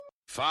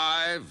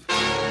5,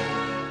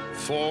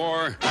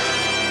 4,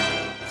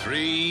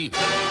 3,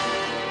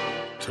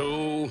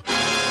 2,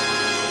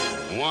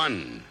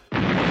 1.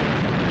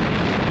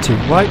 Two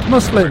white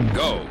Muslims.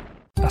 Go.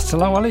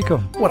 Assalamu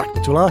alaikum. Wa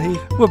rahmatullahi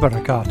Wa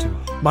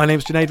barakatuh. My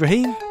name's Junaid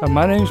Rahim, And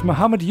my name's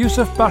Muhammad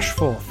Yusuf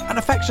Bashforth. and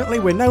affectionately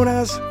we're known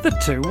as The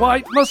Two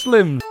White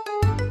Muslims.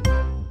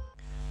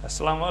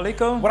 Assalamu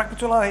alaikum. Wa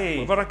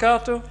rahmatullahi. Wa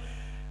barakatuh.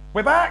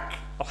 We're back.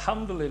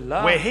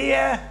 Alhamdulillah. We're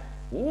here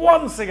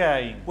once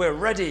again. We're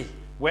ready.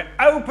 We're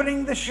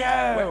opening the show.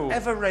 We're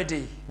ever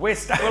ready. We're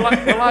We're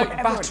like ever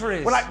ready.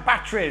 batteries. We're like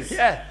batteries.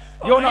 Yeah.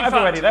 You're Oh, not in ever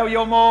fact, ready though.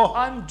 You're more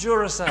I'm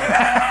Duracell.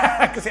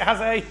 because it has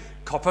a.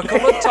 Copper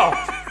coloured top.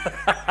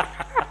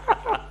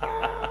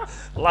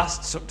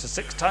 Lasts up to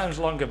 6 times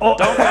longer. But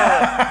don't go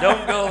there.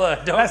 Don't go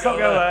there. Don't Let's go not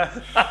go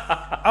there.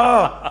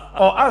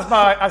 Or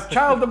as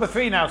child number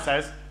 3 now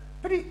says,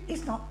 but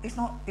he's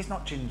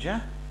not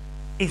ginger.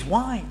 He's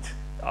white.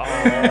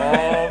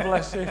 Oh,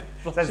 bless you.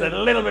 There's a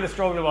little bit of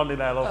strawberry blonde in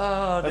there, love.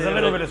 Oh, There's a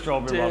little bit of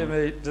strawberry dear blonde.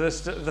 me.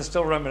 There's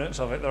still remnants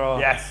of it. There are.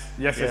 Yes.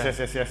 Yeah.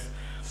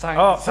 So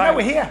now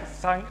we're here.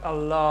 Thank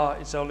Allah,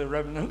 it's only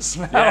remnants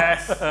now.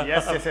 Yes.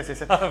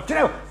 Do you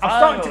know, I'm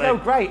starting to go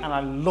Finally. great, and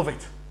I love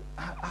it.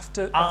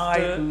 After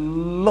I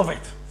love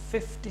it.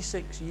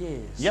 56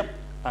 years, Yep.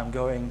 I'm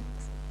going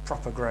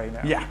proper grey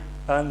now. Yeah.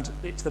 And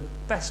it's the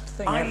best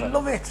thing I ever.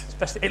 love it. It's the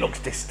best thing. It looks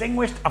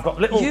distinguished. I've got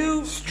little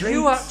streaks.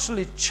 You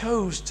actually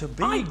chose to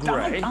be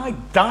grey. I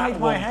dyed at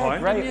my one hair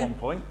point, grey didn't at you? one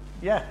point.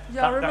 Yeah.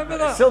 Yeah, I remember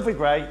that. Silver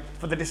grey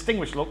for the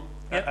distinguished look.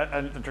 Yep.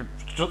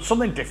 And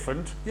something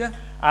different. Yeah. And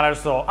I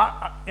just thought,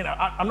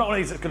 I'm not one of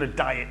these that's going to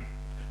dye it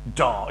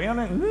dark. You know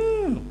what I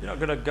mean? You're not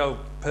going to go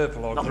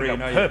purple or Not green,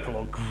 gonna are go you? purple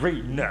or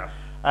green. No.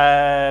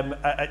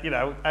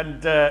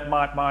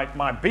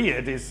 My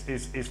beard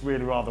is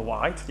really rather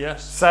white.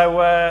 Yes. So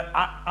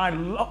I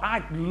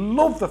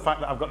love the fact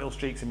that I've got little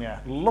streaks in my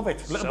hair. Love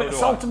it. A little So bit of do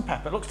salt I. and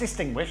pepper. It looks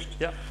distinguished.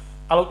 Yeah.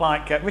 I look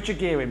like Richard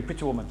Gere in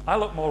Pretty Woman. I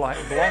look more like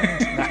blonde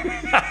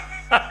now.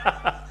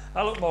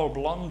 I look more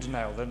blonde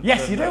now than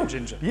Yes, than, you do.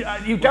 ginger.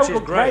 You Which don't is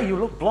look great. grey. You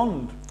look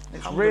blonde.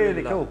 It's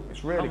really Alhamdulillah. cool.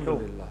 It's really cool.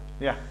 Alhamdulillah.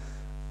 Yeah,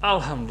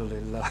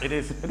 Alhamdulillah. it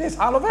is. It is.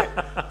 I love it.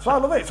 So I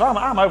love it. So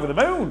I'm over the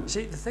moon.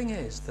 See, the thing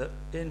is that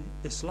in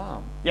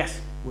Islam, Yes.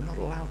 we're not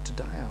allowed to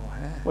dye our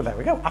hair. Well, there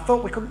we go. I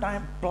thought we couldn't dye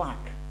it black,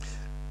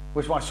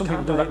 which is why some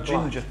Can't people do dye that it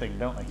black. ginger thing,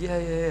 don't they?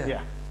 Yeah.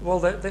 Yeah. Well,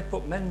 they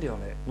put Mendy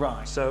on it.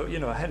 Right. So,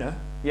 henna.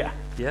 Yeah.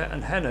 Yeah,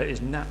 and henna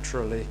is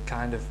naturally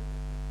kind of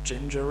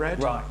ginger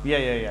red. Right.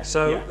 Yeah.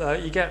 So yeah.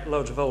 you get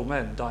loads of old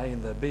men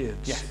dyeing their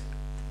beards. Yes.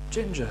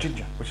 Ginger.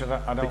 Ginger, which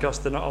I don't. Because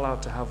they're not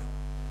allowed to have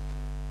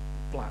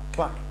black.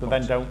 black, but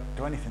then don't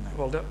do anything then.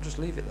 Well, don't just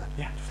leave it there.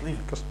 Yeah, just leave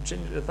it. Because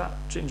that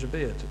ginger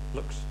beard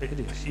looks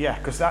hideous. Yeah,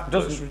 because that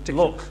Looks doesn't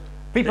ridiculous. look.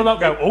 People don't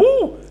go,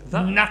 oh,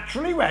 that-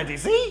 naturally red,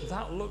 is he?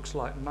 That looks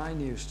like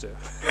mine used to.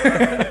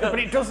 But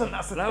it doesn't.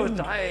 That's the And I was thing.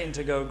 dying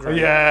to go grey.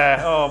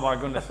 Yeah. Oh my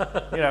goodness.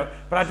 But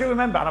I do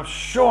remember, and I'm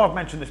sure I've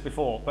mentioned this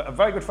before, but a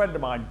very good friend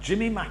of mine,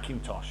 Jimmy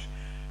McIntosh,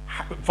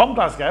 from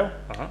Glasgow,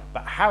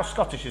 but how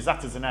Scottish is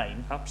that as a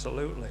name?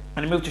 Absolutely.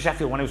 And he moved to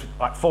Sheffield when he was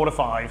like 4 or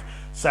 5,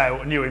 so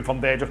I knew him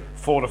from the age of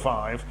 4 to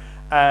 5.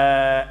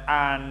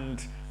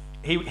 And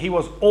he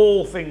was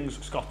all things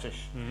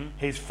Scottish.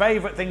 His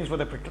favourite things were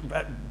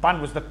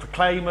band was the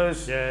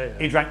Proclaimers. Yeah.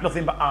 He drank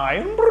nothing but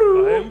iron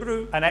brew, Iron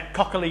brew. and ate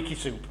cockaleeky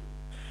soup.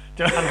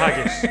 Do you know- And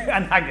haggis.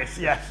 and haggis,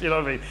 yes, you know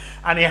what I mean.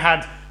 And he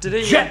had Did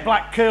he, jet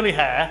black curly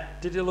hair.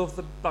 Did he love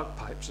the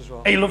bagpipes as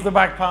well? He loved the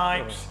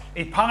bagpipes.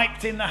 He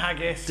piped in the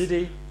haggis. Did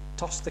he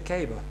toss the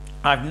caber?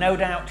 I've no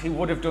doubt he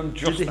would have done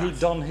just Did that. he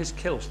don his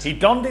kilt? He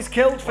donned his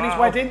kilt for his Wow.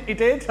 wedding, he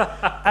did.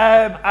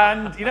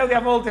 And they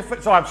have all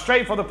different, so I'm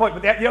straight for the point,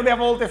 but they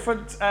have all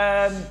different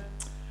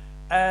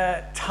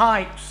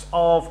types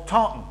of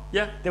tartan.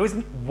 Yeah. There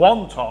isn't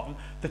one tartan.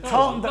 The there's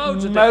tartan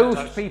loads that of different most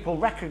types. people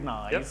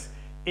recognise Yep.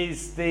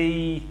 is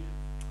the,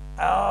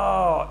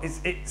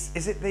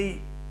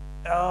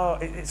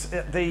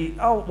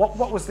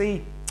 what was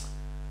the,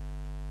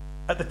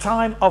 at the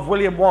time of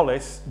William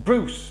Wallace,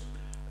 Bruce.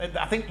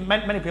 I think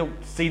many people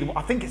see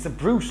I think it's a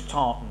Bruce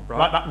tartan, Right.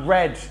 like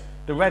that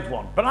the red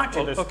one. But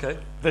actually, okay.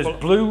 there's Well,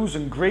 blues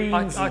and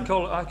greens. I and-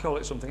 call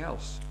it something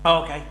else.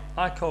 Oh, okay.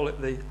 I call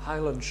it the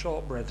Highland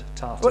shortbread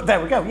tartan. Well, there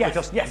we go. Yes,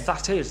 Because yes.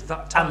 that is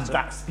that And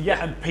tartan.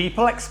 and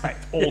people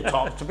expect all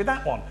tartans to be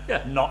that one.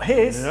 Yeah. Not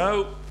his.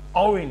 No.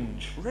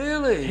 Orange.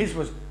 Really? His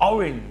was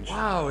orange.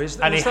 Wow, is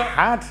that? And he was that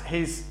had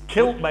his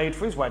kilt made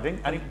for his wedding,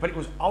 but it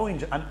was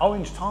orange, an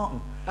orange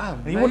tartan.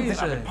 And you wouldn't think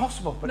that'd be Amazing.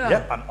 possible, but No.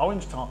 yep, an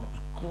orange tartan.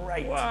 It was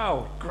great.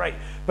 Wow. Great.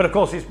 But of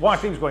course, his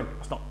wife, he was going,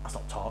 that's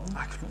not tartan.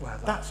 I couldn't wear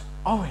that. That's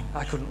orange.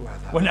 I couldn't wear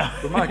that. Well, no.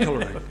 With my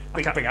colouring.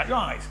 Big out your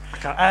eyes.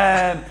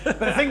 can't. But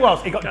the thing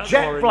was, he got Can't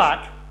jet orange.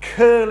 black,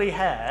 curly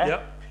hair,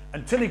 Yep.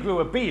 until he grew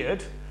a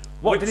beard.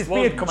 What Which did his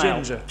was beard come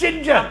ginger. out?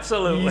 Ginger.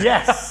 Absolutely.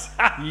 Yes.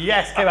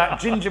 Yes, came out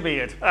ginger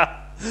beard.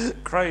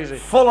 Crazy.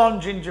 Full on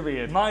ginger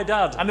beard. My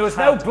dad. And there was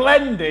no had-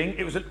 blending,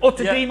 it was an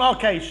utter Yeah.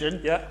 demarcation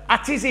Yeah.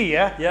 at his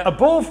ear, Yeah.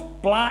 above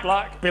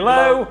black,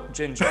 below.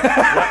 ginger.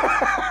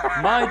 Yeah.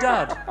 My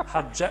dad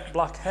had jet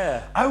black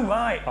hair, Oh,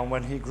 right. and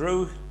when he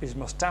grew his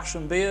moustache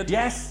and beard,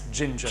 Yes.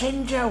 ginger.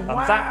 Ginger, wow.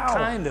 And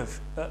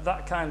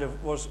that kind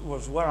of was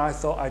where I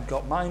thought I'd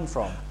got mine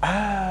from.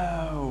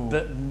 Oh.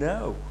 But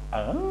no,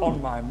 Oh.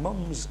 on my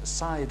mum's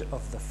side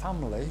of the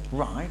family,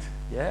 Right.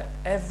 yeah,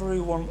 every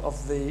one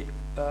of the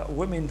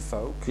women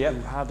folk Yep.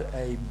 who had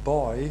a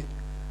boy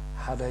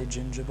had a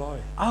ginger boy.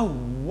 Oh,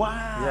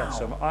 wow. Yeah,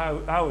 so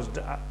I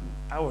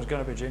was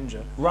going to be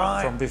ginger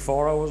Right. from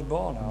before I was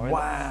born.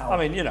 Wow. I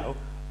mean, you know,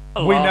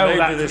 Allah We know made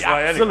that. me this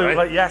way Absolutely.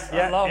 anyway. Yes,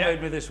 yeah. Allah yeah.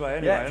 made me this way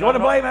anyway. Yeah. If and you want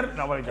to I'm not- blame it,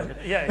 no, I'm only joking.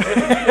 Yeah,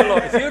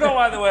 if you don't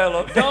like the way I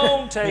look,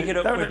 don't take it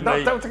up with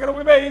me. Don't take it up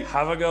with me.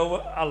 Have a go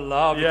with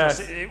Allah because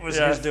Yes, it was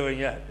yes. his doing,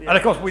 yeah. And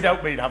of course, we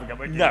don't mean having a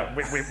go. No.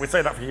 We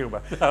say that for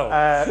humour. No.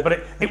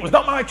 But it was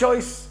not my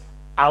choice.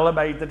 Allah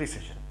made the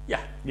decision. Yeah.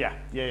 Yeah.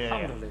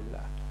 Alhamdulillah.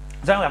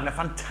 So we're having a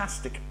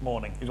fantastic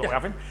morning, is what we're Yeah,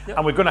 having. yeah.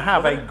 And we're going to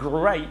have a Lovely.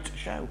 great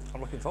show. I'm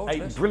looking forward to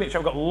A this. brilliant show.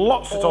 We've got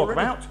lots to talk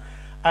Already? about.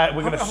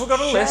 We're going Have we got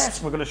a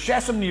list? We're going to share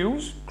some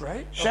news.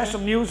 Great, Share okay.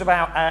 some news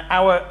about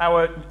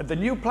the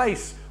new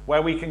place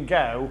where we can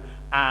go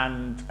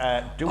and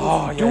do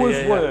us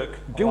yeah. work.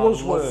 Do Oh, I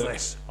us love work.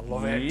 this. I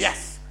love it.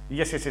 Yes.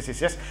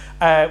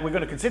 We're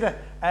going to consider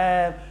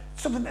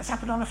something that's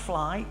happened on a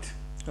flight.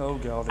 Oh,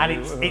 God. And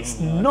it's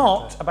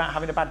not about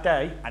having a bad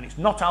day, and it's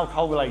not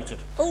alcohol related.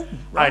 Oh,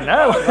 I right.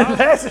 know.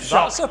 There's a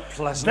shock. That's a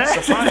pleasant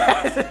There's-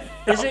 surprise. there's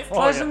a Is shock it for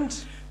you.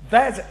 pleasant?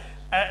 There's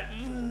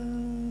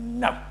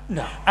no.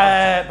 No.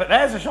 But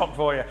there's a shock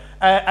for you.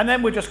 And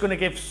then we're just going to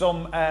give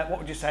some, what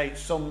would you say,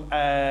 some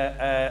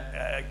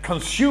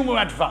consumer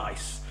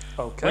advice.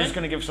 Okay. We're just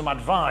going to give some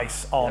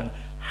advice on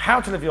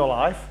how to live your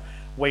life.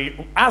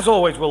 We, as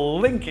always, will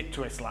link it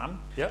to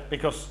Islam. Yeah.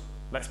 Because,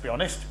 let's be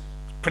honest, it's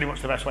pretty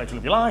much the best way to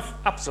live your life.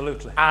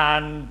 Absolutely.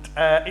 And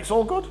it's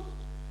all good.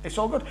 It's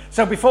all good.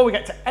 So before we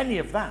get to any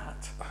of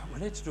that, We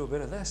need to do a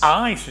bit of this.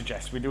 I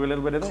suggest we do a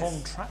little bit of this.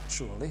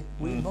 Contractually,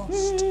 we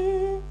must.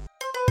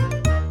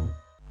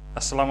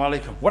 Assalamu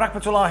alaikum. Wa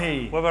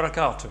rahmatullahi. Wa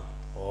barakatuh.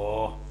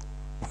 Oh,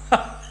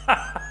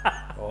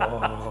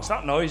 It's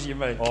that noise you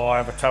make. I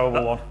have a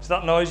terrible one. It's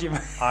that noise you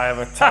make. I have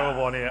a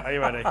terrible one here. Are you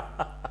ready?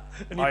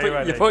 And Are you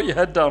ready? you put your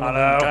head down and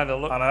know, then kind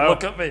of I know.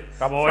 look at me.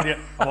 I'm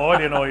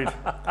already annoyed.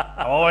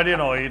 I'm already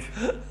annoyed.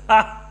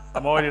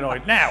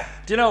 Now,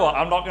 Do you know what?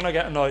 I'm not going to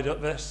get annoyed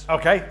at this.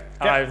 okay,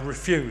 I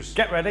refuse.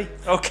 get ready.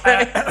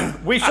 Okay.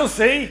 We shall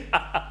see.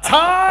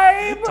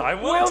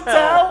 Time will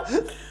tell.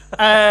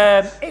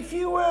 If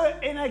you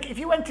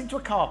went into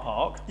a car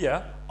park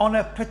Yeah. on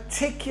a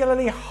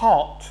particularly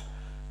hot,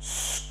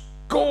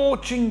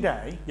 scorching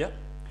day, Yeah.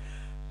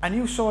 and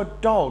you saw a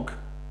dog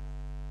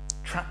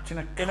trapped in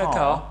a car, In a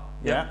car,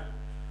 yeah.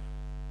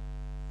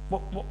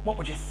 What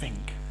would you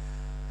think?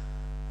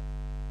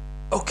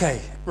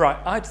 Okay. Right.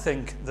 I'd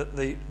think that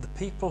the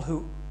people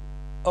who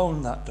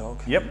own that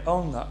dog, Yep.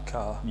 own that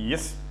car,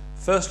 Yes.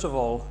 first of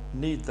all,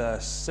 need their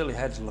silly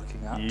heads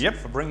looking at Yep.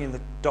 for bringing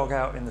the dog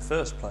out in the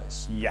first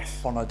place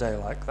Yes. on a day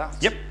like that.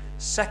 Yep.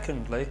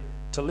 Secondly,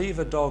 to leave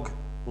a dog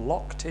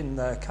locked in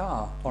their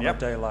car on Yep. a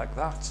day like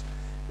that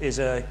is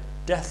a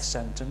death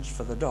sentence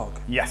for the dog.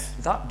 Yes.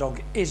 That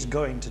dog is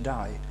going to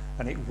die,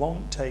 and it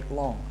won't take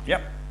long.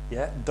 Yep.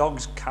 Yeah,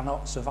 dogs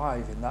cannot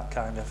survive in that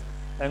kind of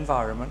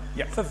environment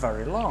Yep. for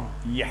very long.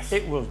 Yes.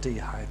 It will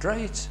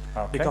dehydrate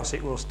Okay. because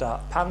it will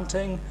start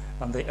panting,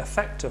 and the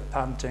effect of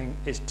panting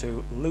is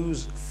to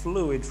lose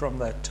fluid from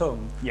their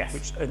tongue, Yes.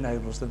 which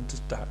enables them to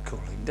start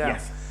cooling down.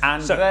 Yes.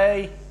 And So-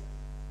 they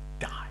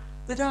die.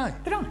 They die.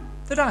 They die.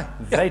 They die.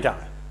 They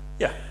die.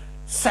 Yeah.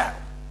 So,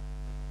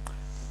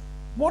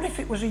 what if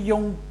it was a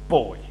young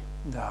boy?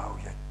 No,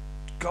 you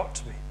got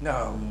to be.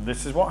 No.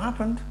 This is what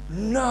happened.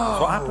 No.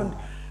 That's what happened.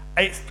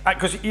 It's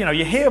because you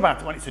hear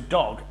about it when it's a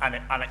dog, and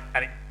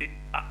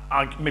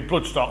my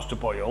blood starts to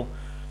boil.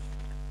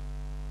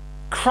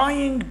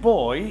 Crying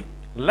boy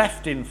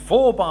left in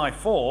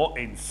 4x4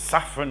 in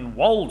Saffron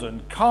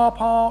Walden car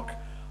park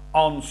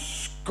on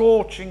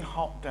scorching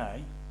hot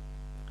day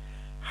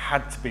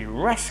had to be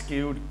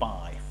rescued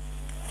by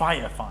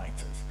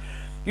firefighters.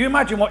 You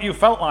imagine what you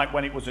felt like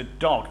when it was a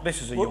dog.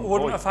 This is a young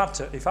Wouldn't boy. have had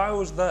to. If I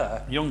was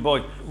there, Young boy.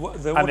 They And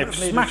wouldn't they've have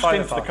needed smashed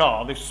into the firefighters.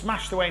 car. They've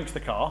smashed their way into the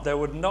car. there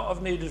would not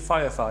have needed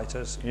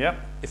firefighters Yep.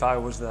 if I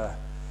was there,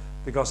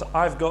 because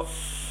I've got,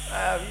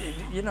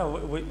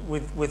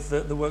 with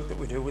the work that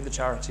we do with the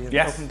charity and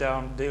Yes. up and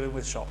down dealing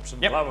with shops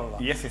and Yep. blah blah blah.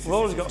 Yes, yes, We've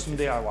always yes, got yes, some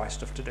yes, DIY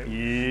stuff to do.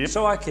 Yep.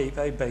 So I keep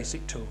a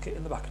basic toolkit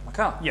in the back of my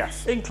car.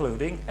 Yes.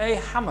 Including a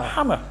hammer.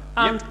 Hammer.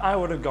 And Yep. I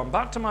would have gone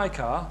back to my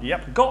car.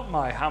 Yep. Got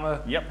my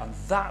hammer. Yep. And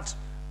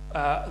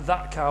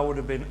that car would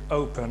have been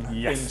open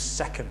Yes. in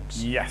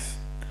seconds. Yes.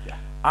 Yeah.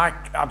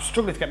 I'm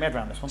struggling to get my head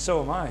around this one.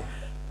 So am I.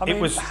 I It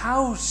mean, was-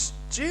 how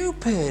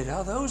stupid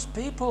are those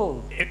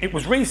people? It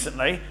was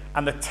recently,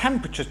 and the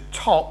temperature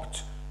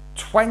topped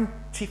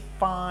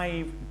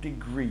 25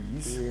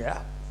 degrees,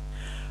 Yeah.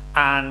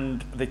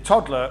 and the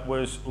toddler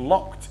was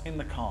locked in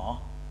the car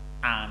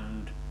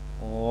and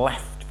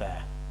left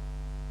there.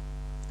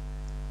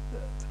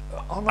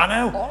 I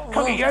know.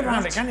 Can't get your head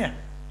around it, can you?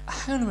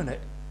 hang on a minute.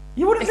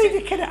 You wouldn't leave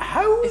your kid at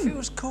home. If it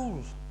was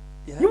cool,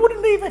 yeah, You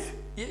wouldn't leave it.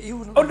 you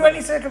wouldn't. Under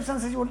any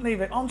circumstances, you wouldn't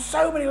leave it. On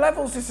so many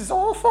levels, this is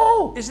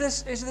awful. Is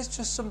this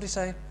just somebody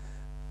saying,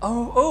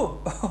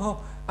 oops,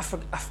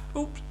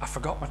 I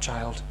forgot my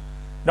child?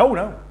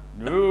 No.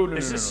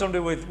 Is this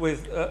somebody with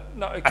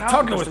no, it A can't,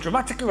 toddler because was the-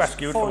 dramatically it's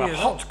rescued 4 from a years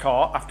hot old.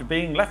 car after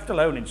being left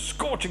alone in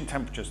scorching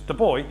temperatures. The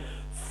boy,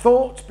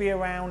 thought to be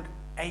around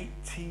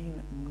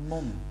 18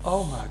 months.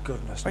 Oh my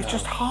goodness! It's no.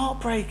 just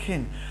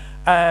heartbreaking.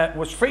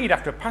 Was freed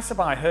after a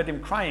passerby heard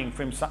him crying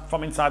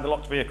from inside the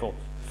locked vehicle.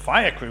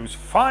 Fire crews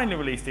finally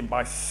released him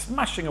by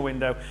smashing a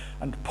window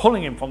and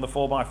pulling him from the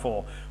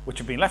 4x4, which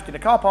had been left in a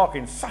car park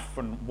in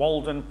Saffron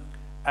Walden,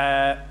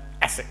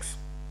 Essex.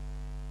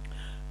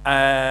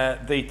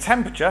 The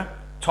temperature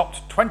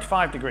topped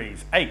 25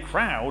 degrees. A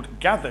crowd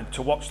gathered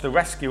to watch the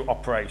rescue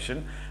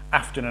operation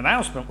after an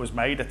announcement was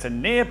made at a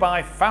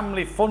nearby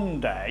family fun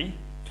day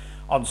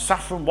on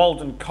Saffron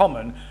Walden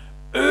Common,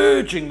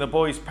 urging the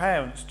boy's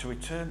parents to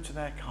return to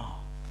their car.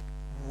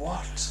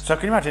 What? So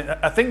can you imagine,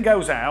 a thing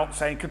goes out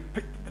saying,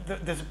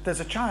 there's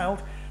a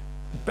child,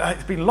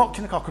 it's been locked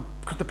in the car,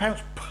 could the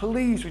parents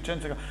please return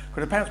to the car?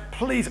 Could the parents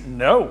please?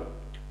 No,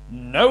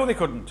 they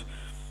couldn't.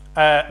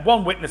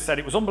 One witness said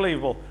it was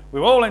unbelievable. We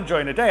were all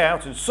enjoying a day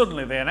out and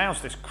suddenly they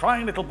announced this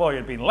crying little boy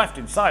had been left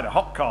inside a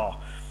hot car.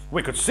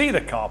 We could see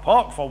the car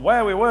park from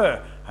where we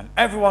were and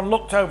everyone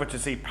looked over to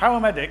see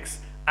paramedics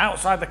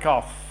outside the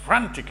car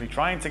frantically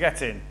trying to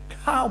get in.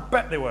 I'll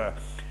bet they were.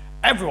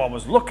 Everyone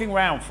was looking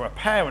round for a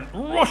parent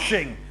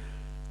rushing,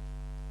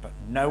 but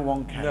no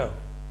one came. No.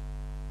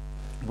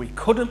 We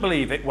couldn't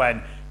believe it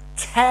when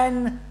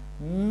 10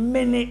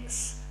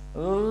 minutes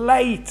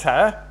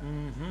later,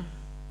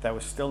 there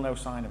was still no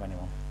sign of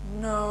anyone.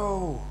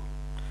 No.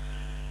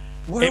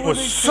 Where It were was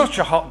they such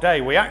a hot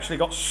day. We actually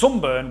got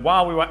sunburned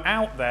while we were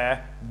out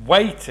there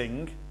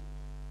waiting.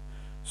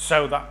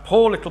 So that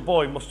poor little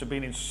boy must have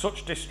been in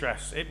such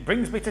distress. It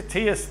brings me to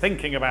tears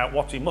thinking about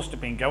what he must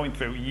have been going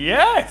through.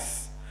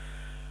 Yes!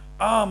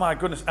 Oh my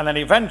goodness. And then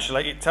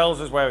eventually it tells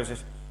us, where is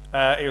this?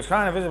 He was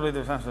crying and visibly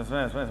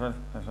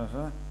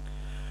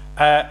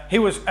he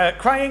was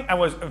crying and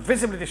was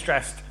visibly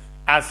distressed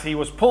as he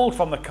was pulled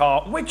from the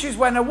car, which is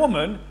when a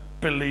woman,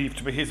 believed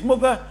to be his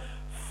mother,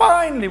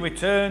 finally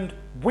returned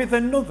with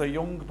another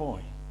young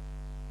boy.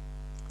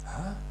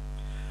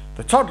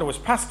 The toddler was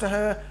passed to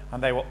her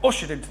and they were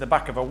ushered into the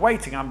back of a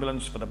waiting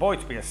ambulance for the boy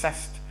to be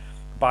assessed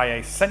by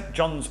a St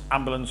John's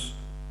ambulance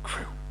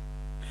crew.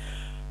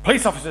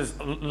 Police officers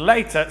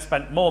later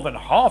spent more than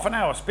half an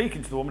hour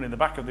speaking to the woman in the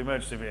back of the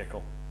emergency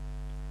vehicle.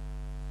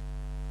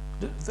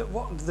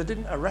 What? They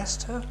didn't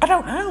arrest her? I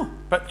don't know,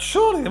 but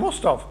surely they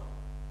must have.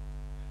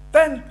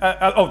 Then,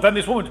 then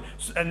this woman,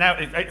 now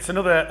it's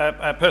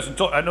another person,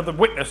 another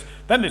witness.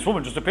 Then this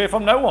woman just appeared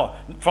from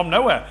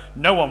nowhere.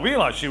 No one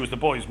realised she was the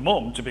boy's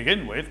mum to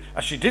begin with,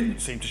 as she didn't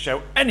seem to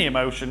show any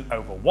emotion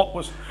over what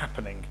was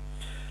happening.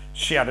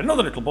 She had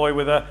another little boy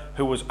with her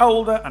who was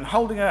older and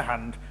holding her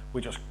hand.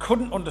 We just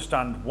couldn't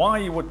understand why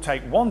you would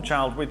take one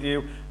child with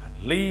you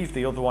and leave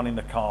the other one in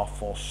the car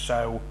for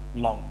so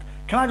long.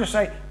 Can I just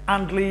say,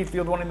 and leave the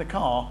other one in the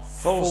car?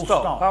 Full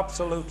stop.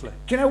 Absolutely.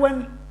 Do you know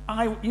when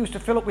I used to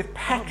fill up with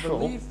I don't petrol?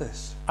 believe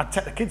this. I'd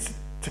take the kids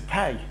to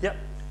pay. Yep.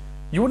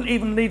 You wouldn't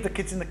even leave the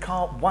kids in the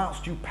car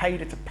whilst you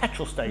paid at a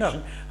petrol station.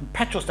 No. And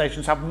petrol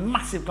stations have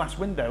massive glass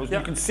windows. Yep.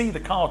 And you can see the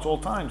car at all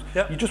times.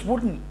 Yep. You just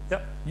wouldn't.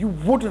 Yep. You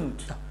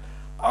wouldn't. No.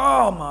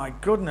 Oh my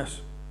goodness.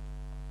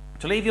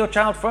 To leave your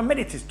child for a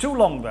minute is too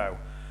long though,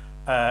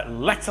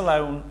 let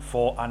alone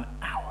for an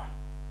hour.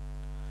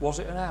 Was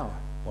it an hour?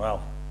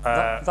 Well,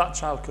 That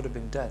child could have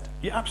been dead.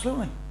 yeah,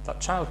 absolutely.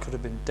 That child could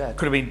have been dead.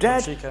 Could have been when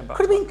dead. She came back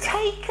Could have to been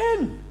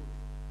taken.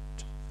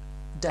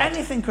 dead.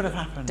 Anything could have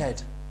happened.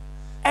 Dead.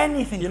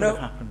 Anything You could know-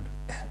 have happened.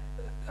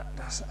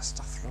 That's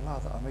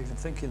astaghfirullah that I'm even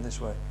thinking this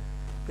way.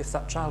 If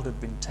that child had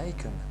been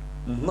taken,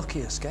 lucky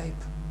escape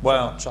for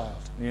Well, that child.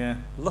 Yeah.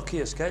 Lucky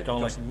escape,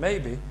 Totally. because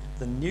maybe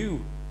the new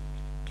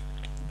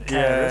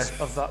Yes.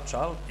 carers of that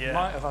child Yeah.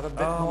 might have had a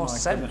bit Oh more my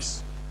sense.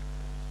 goodness.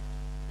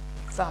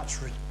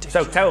 That's ridiculous.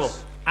 So terrible.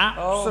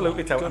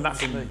 Absolutely my terrible. And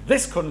that's in goodness me.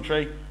 this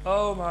country,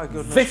 Oh my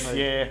goodness this me.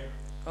 year,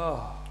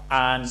 Oh,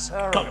 and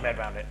terrible. can't get my head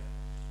around it.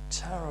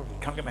 terrible.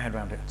 Can't get my head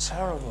around it.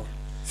 Terrible.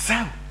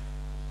 So,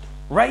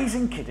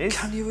 raising kiddies,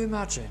 Can you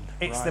imagine?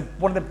 it's Right.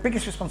 one of the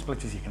biggest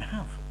responsibilities you can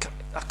have.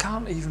 I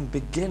can't even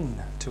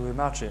begin to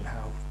imagine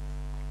how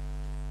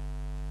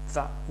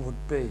that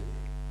would be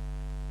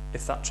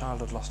if that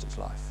child had lost its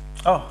life.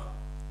 Oh,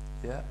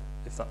 Yeah,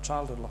 if that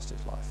child had lost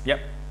its life. yep.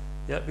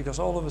 Yeah, because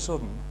all of a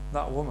sudden,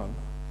 that woman,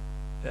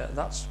 yeah,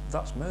 that's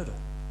murder.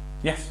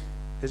 Yes.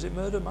 Is it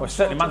murder? Well,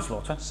 certainly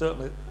manslaughter.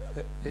 Certainly,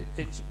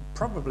 it's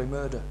probably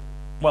murder.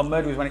 Well,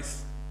 murder is when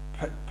it's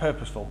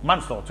purposeful.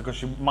 Manslaughter,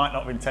 because you might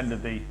not have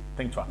intended the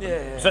thing to happen.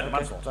 Yeah, Certainly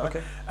okay,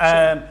 manslaughter.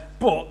 okay.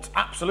 But,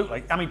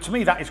 absolutely, I mean, to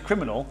me, that is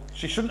criminal.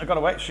 She shouldn't have got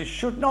away. She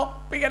should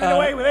not be getting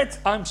away with it.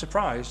 I'm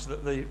surprised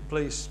that the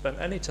police spent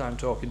any time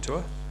talking to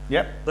her.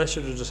 Yep. They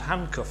should have just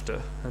handcuffed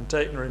her and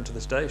taken her into the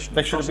station.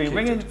 They should have been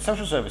prosecuted. ringing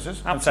social services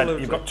and Absolutely.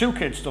 said, you've got 2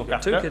 kids to look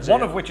after, 2 kids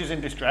one here. of which is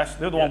in distress,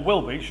 the other one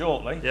will be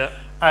shortly,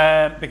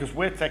 because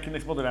we're taking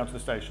this mother down to the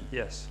station.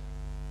 Yes.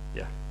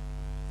 Yeah.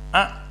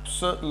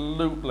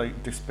 Absolutely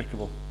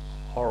despicable.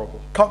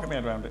 Horrible. Can't get my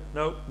head around it.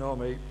 No, no,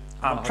 me.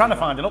 I'm trying to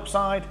find an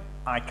upside.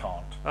 I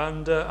can't.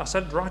 And I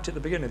said right at the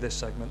beginning of this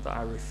segment that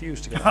I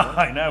refuse to get on.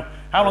 I know.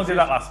 How long did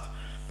that last?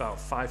 About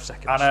 5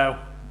 seconds. I know.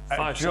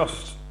 5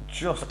 seconds.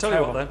 Just. I'll tell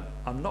you what then,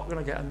 I'm not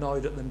going to get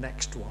annoyed at the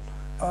next one.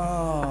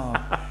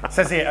 It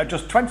says here, at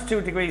just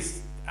 22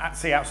 degrees at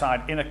sea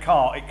outside, in a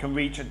car, it can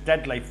reach a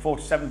deadly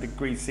 47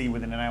 degrees C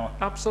within an hour.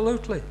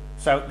 Absolutely.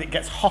 So it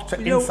gets hotter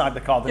inside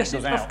the car than it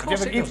does out. Of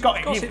course You've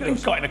got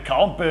in a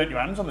car and burnt your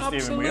hands on the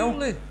steering wheel.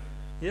 Absolutely.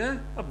 Yeah.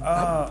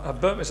 I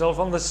burnt myself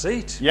on the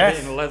seat. Yes.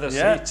 Being a leather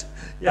seat.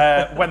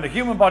 Yeah. When the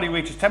human body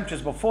reaches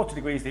temperatures above 40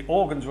 degrees, the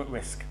organs are at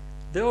risk.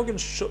 The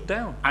organs shut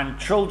down. And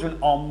children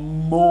are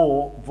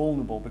more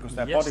vulnerable because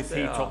their Yes, bodies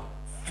they heat are. up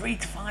 3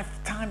 to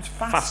 5 times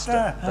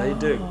faster. They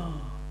do.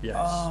 Yes.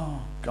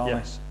 Oh, God.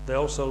 Yes. They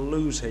also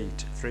lose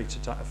heat 3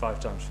 to 5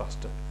 times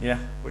faster. Yeah.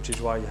 Which is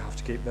why you have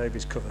to keep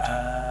babies covered.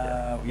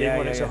 Yeah,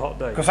 when it's a hot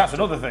day. Because that's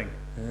another thing.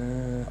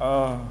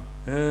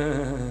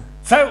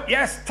 So,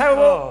 yes,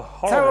 terrible.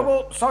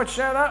 horrible. Sorry to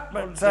share that,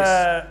 but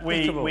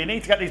we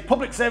need to get these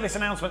public service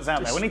announcements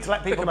out there. We need to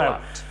let people know.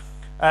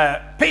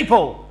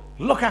 People,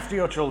 look after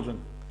your children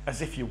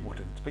as if you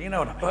wouldn't, but you know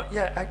what I mean. But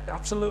yeah,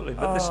 absolutely.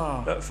 But this,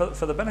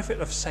 for the benefit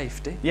of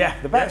safety. Yeah,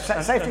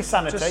 safety,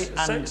 sanity,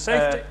 and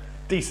safety.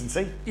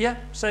 Decency. Yeah,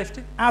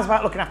 safety. How's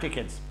about looking after your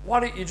kids? Why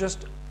don't you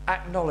just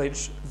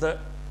acknowledge that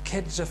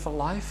kids are for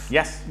life?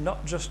 Yes.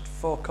 Not just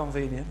for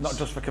convenience. Not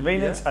just for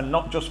convenience, and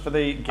not just for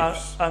the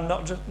gifts. And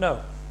not just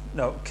no.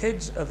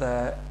 Kids are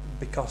there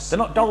because they're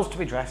not dolls to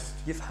be dressed.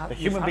 They're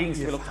human beings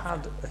to be looked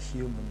after. You've had a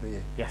human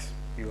being. Yes.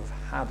 You have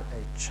had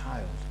a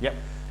child. Yep.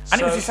 And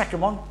So it was your second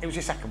one. It was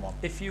your second one.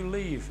 If you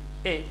leave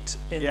it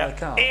in the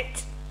car,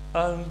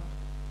 and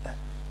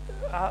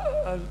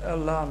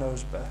Allah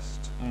knows best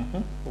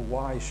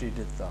why she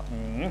did that.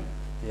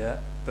 Yeah,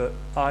 but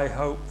I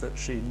hope that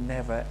she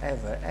never,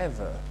 ever,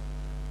 ever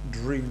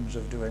dreams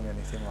of doing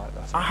anything like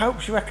that. I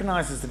hope she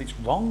recognises that it's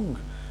wrong,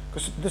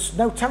 because there's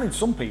no telling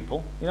some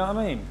people. You know what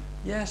I mean?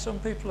 Yeah, some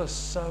people are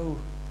so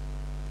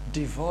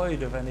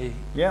devoid of any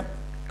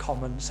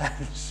common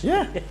sense.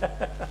 Yeah.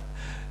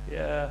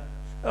 Yeah.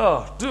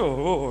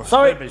 Oh,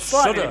 sorry, made me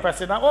slightly shudder.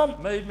 depressing that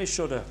one. Made me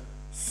shudder.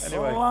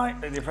 Anyway,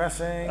 slightly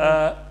depressing.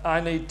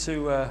 I need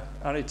to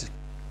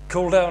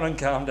cool down and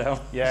calm down.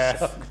 Yes.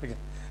 So I'm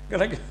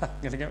gonna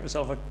get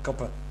myself a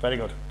cuppa. Very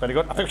good. Very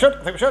good. I think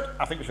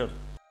we should.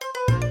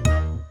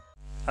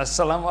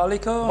 Assalamu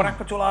alaikum. Wa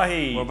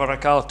rahmatullahi Wa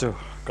barakatuh.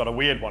 Got a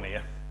weird one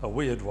here. A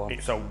weird one.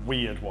 It's a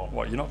weird one.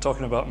 What, you're not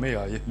talking about me,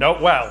 are you? No,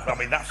 well, I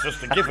mean, that's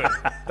just a given.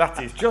 That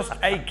is just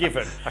a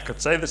given. I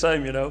could say the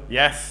same, you know.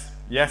 Yes,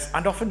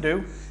 and often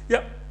do.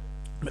 Yep.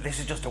 But this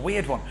is just a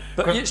weird one.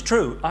 But it's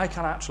true, I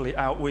can actually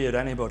out-weird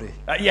anybody.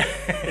 Yeah.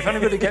 If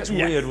anybody gets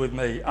Yes. weird with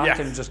me, I Yes.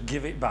 can just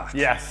give it back.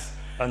 Yes.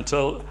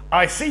 Until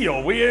I see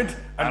you're weird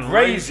and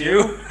raise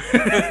you.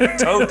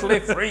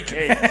 totally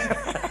freaky.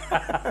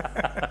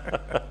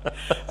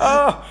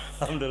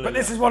 But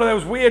this is one of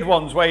those weird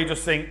ones where you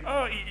just think,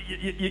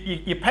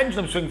 your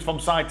pendulum swings from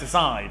side to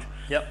side.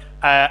 Yep.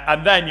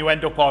 And then you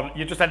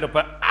just end up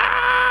at,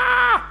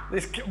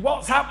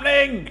 what's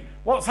happening?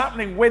 What's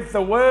happening with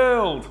the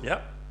world?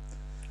 Yep.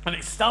 And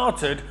it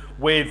started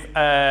with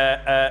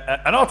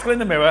an article in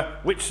the Mirror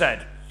which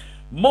said,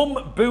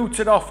 Mum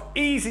booted off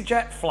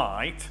EasyJet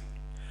flight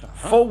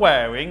for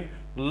wearing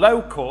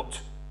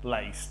low-cut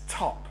lace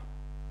top.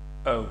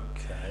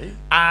 Okay.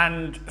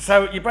 And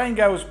so your brain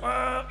goes,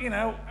 well,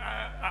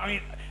 I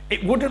mean,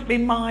 it wouldn't be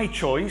my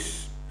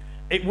choice.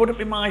 It wouldn't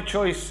be my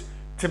choice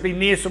to be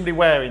near somebody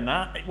wearing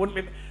that. It wouldn't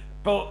be.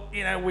 But,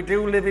 we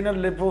do live in a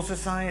liberal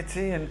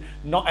society, and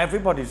not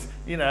everybody's,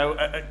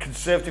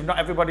 conservative. Not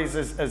everybody's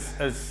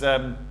as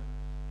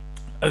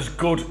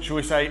good, shall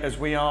we say, as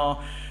we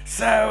are.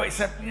 So it's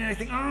you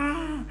think,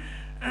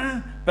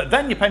 but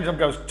then your pendulum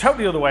goes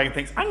totally the other way and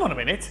thinks, hang on a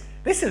minute,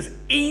 this is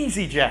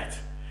EasyJet.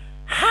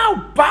 How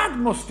bad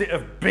must it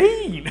have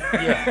been?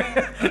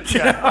 Yeah.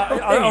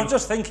 I was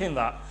just thinking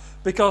that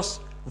because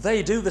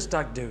they do the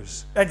stag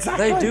doos.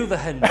 Exactly. They do the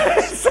hen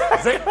nights.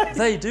 Exactly.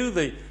 They do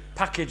the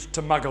package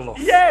to Magaluf.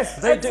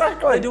 Yes, they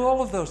exactly. They do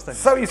all of those things.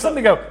 So you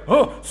suddenly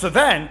go, so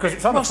then, because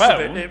it's on the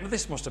phone.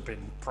 This must have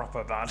been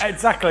proper bad.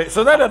 Exactly.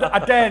 So then I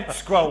daren't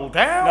scroll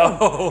down.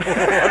 No,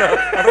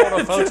 I don't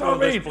want a photo of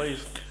this, mean?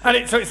 please.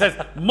 And so it says,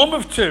 Mum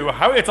of 2,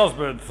 Harriet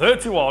Osborne,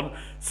 31,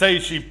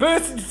 says she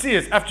burst into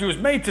tears after she was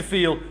made to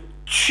feel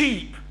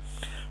cheap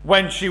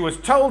when she was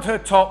told her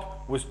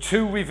top was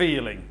too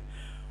revealing.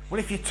 Well,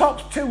 if your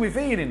top's too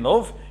revealing,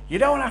 love, you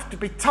don't have to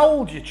be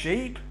told you're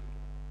cheap.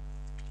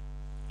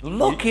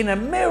 Look in a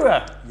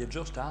mirror. You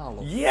just are,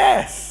 love.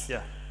 Yes.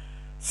 Yeah.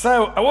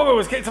 So, a woman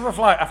was kicked off a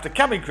flight after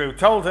cabin crew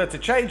told her to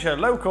change her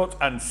low-cut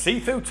and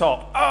see-through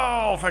top.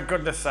 Oh, for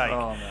goodness sake.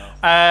 Oh, no.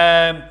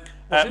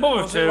 Mum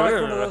of Was two. it like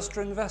one of those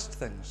string vest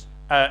things?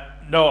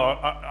 No,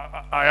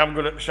 I am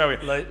going to show you.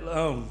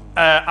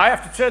 I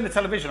have to turn the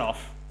television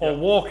off or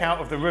walk out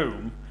of the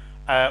room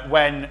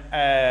when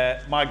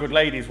my good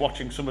lady is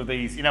watching some of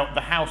these,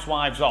 the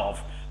Housewives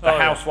of, the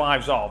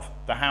Housewives of,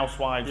 the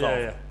Housewives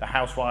of, the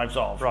Housewives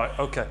of. Right,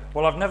 okay.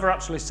 Well, I've never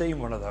actually seen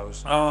one of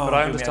those, but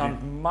I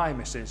understand my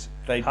missus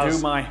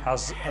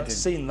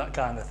has seen that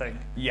kind of thing.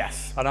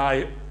 Yes. And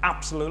I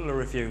absolutely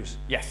refuse.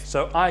 Yes.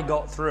 So I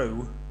got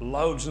through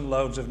loads and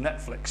loads of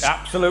Netflix.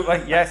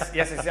 Absolutely, yes.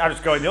 I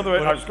just go in the other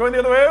room.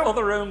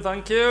 Other room,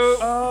 thank you.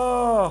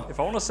 Oh. If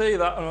I want to see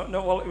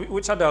that,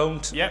 which I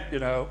don't. Yep.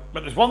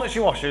 But there's one that she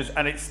watches,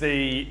 and it's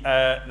the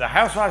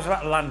Housewives of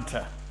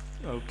Atlanta.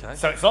 Okay.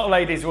 So it's a lot of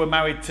ladies who are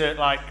married to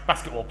like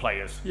basketball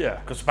players.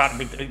 Yeah. Because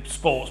apparently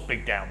sport's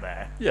big down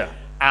there. Yeah.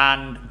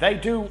 And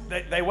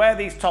they wear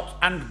these tops,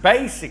 and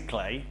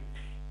basically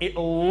it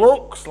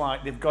looks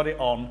like they've got it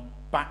on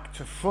back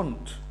to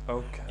front.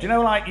 Okay. Do you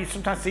know, like you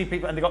sometimes see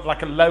people and they've got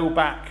like a low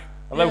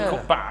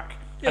cut back,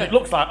 Yeah. and it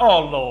looks like,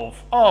 oh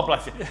love, oh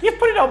bless you, you've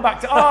put it on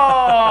back to,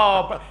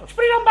 oh, but you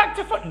put it on back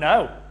to front.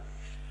 No.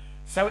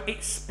 So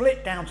it's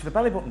split down to the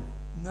belly button.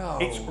 No.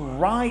 It's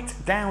right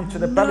down to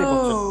the belly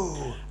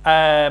button.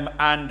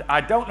 And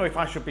I don't know if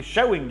I should be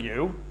showing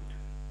you.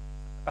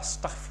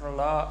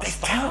 Astaghfirullah. It's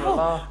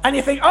terrible. And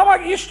you think, oh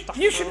my, you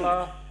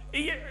shouldn't.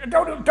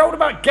 Don't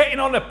about getting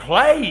on a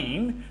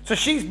plane. So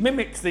she's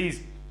mimicked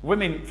these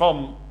women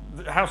from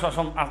the Housewives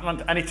from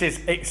Atlanta, and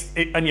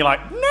and you're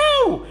like,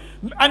 no.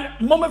 And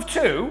mum of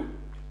two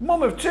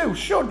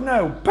should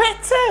know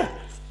better.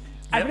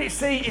 And you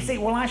see,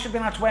 well, I should be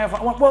allowed to wear.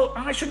 Well,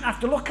 I shouldn't have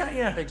to look at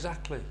you.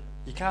 Exactly.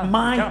 You can't.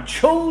 My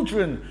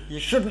children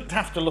shouldn't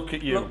have to look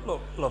at you.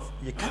 Look, love,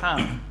 you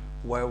can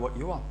wear what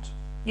you want.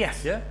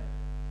 Yes. Yeah?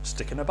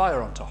 Sticking a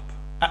buyer on top.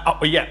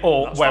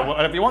 Or That's wear fine.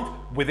 whatever you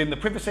want within the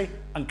privacy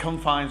and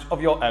confines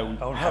of your own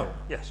home.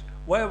 Yes.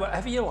 Wear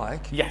whatever you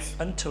like. Yes.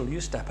 Until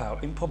you step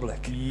out in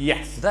public.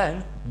 Yes.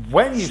 Then,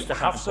 when you step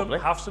out in some,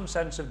 public, have some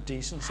sense of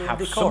decency have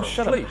and decorum,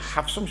 some please.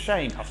 have some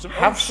shame. Have some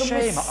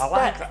shame.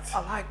 Respect. I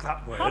like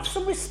that word. Have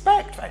some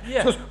respect.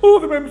 Yeah. Because,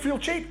 they made me feel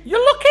cheap. You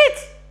look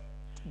it.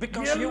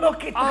 Because you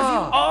look it. Because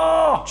you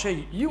are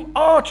cheap. You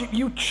are cheap.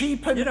 You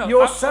cheapen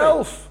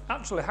yourself.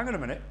 Actually, hang on a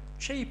minute.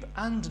 Cheap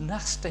and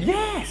nasty.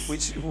 Yes.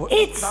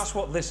 That's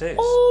what this is.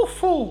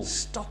 Awful.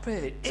 Stop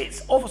it.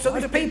 It's awful. So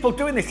there's people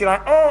doing this. You're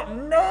like, oh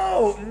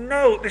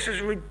no, this is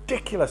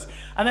ridiculous.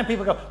 And then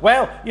people go,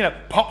 well,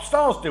 pop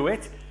stars do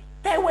it.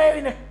 They're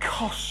wearing a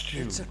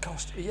costume. It's a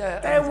costume. Yeah.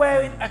 They're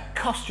wearing a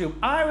costume.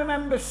 I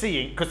remember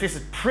seeing, because this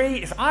is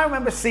I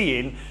remember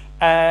seeing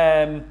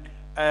Freddie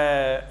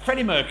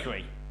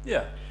Mercury.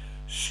 Yeah.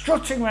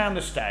 Strutting around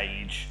the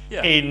stage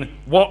Yeah. in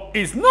what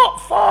is not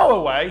far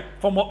away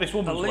from what this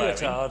woman's wearing.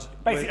 leotard.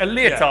 Basically, a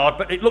leotard,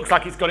 but it looks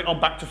like it's got it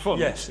on back to front.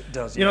 Yes, it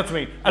does. You know what I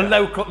mean? A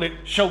low cut lip,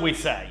 shall we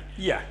say?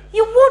 Yeah.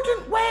 You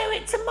wouldn't wear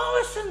it to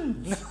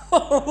Morrison's.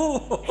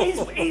 No.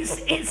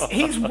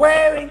 He's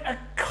wearing a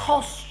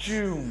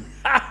costume.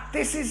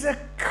 This is a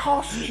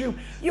costume.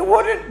 You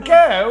wouldn't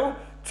go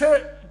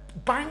to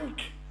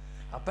Bank.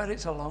 I bet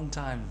it's a long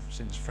time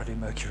since Freddie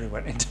Mercury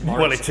went into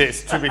Morrison. Well, it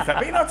is, to be fair.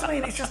 But you know what I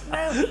mean? It's just,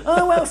 no.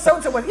 Oh, well,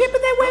 so-and-so went. Yeah,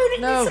 but they're wearing it.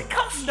 No, it's a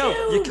costume.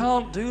 No, you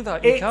can't do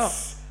that. You can't.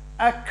 It's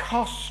a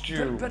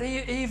costume. But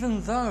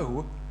even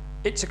though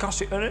it's a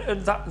costume,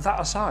 and that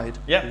aside,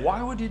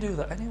 why would you do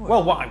that anyway?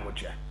 Well, why would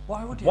you?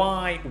 Why would you?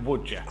 Why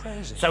would you?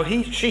 Crazy. So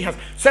she has.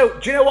 So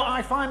do you know what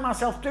I find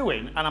myself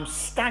doing? And I'm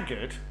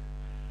staggered.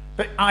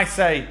 But I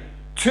say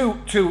to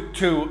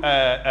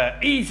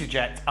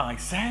EasyJet, I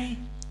say,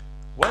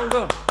 well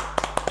done.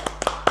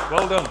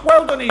 Well done.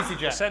 Well done,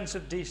 EasyJet. Sense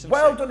of decency.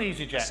 Well done,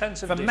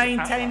 EasyJet, for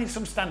maintaining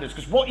some standards.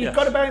 Because what you've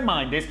got to bear in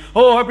mind is,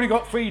 everybody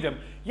got freedom.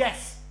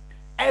 Yes,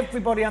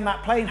 everybody on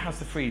that plane has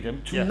the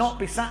freedom to not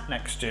be sat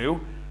next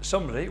to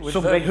somebody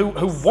who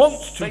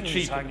wants to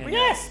cheapen.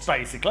 Yes,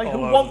 basically, who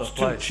wants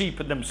to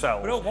cheapen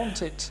themselves. We don't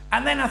want it.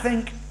 And then I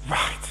think,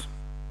 right,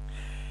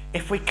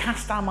 if we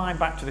cast our mind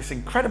back to this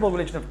incredible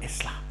religion of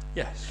Islam,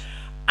 yes,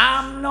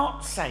 I'm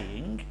not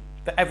saying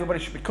that everybody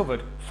should be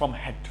covered from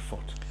head to foot.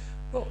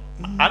 Well,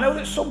 I know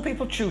that some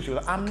people choose to.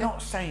 I'm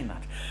not saying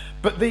that.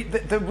 But the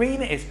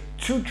arena is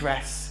to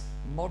dress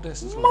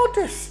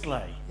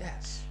modestly.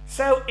 Yes.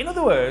 So, in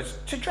other words,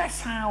 to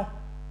dress how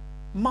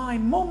my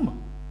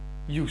mum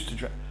used to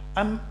dress.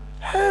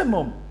 Her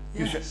mum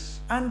used to dress.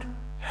 And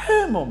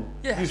her mum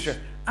used to dress.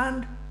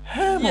 And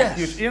her mum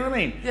used to, you know what I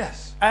mean?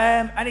 Yes.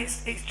 And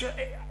it's just...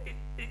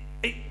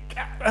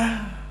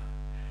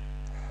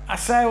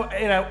 So,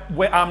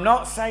 I'm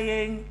not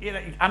saying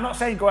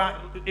go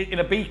out in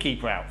a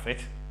beekeeper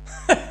outfit.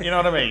 You know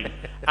what I mean?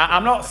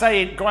 I'm not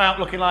saying go out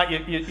looking like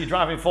you're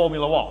driving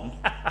Formula One.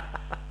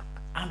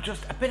 I'm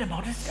just a bit of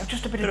modesty. I'm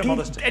just a bit of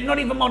modesty. Not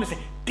even modesty.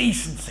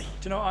 Decency. Do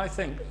you know what I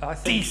think?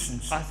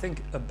 Decency. I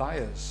think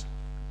abbayas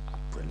are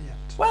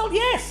brilliant. Well,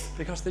 yes.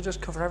 Because they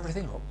just cover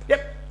everything up.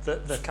 Yep.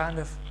 They're kind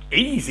of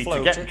easy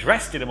to get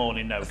dressed in the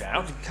morning, no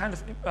doubt. Kind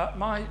of.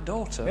 My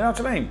daughter. You know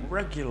what I mean?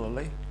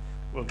 Regularly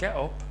will get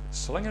up,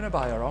 slinging a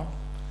abaya on,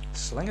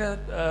 sling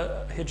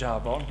a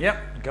hijab on,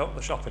 Yep. go to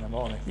the shop in the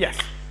morning. Yes.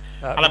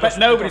 And I Because- bet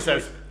nobody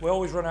because says, we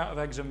always run out of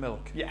eggs and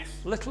milk. yes.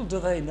 Little do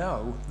they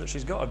know that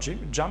she's got her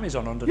jammies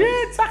on underneath.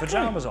 Yeah, exactly.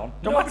 Pajamas on.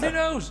 Don't Nobody matter.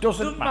 knows.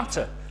 Doesn't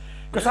matter.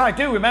 Because I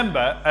do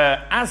remember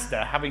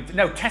Asda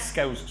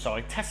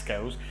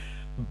Tesco's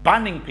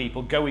banning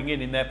people going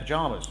in their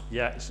pyjamas.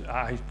 Yes,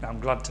 I'm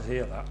glad to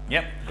hear that.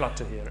 Yep. Glad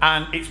to hear it.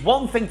 And it's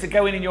one thing to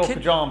go in your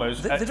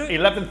pyjamas they at do it-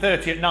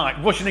 11:30 at night,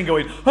 rushing in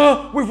going,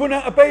 oh, we've run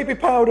out of baby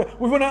powder,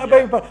 we've run out of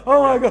baby powder,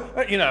 oh my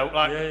God. You know,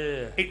 like,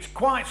 Yeah. it's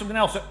quite something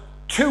else at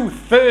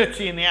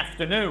 2:30 in the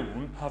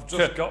afternoon. I've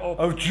just got up.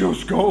 I've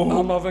just got up.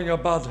 I'm having a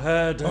bad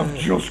hair day. I've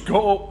just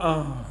got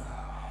up.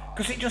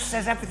 Because it just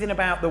says everything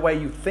about the way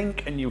you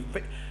think and you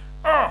fit.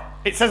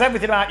 It says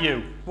everything about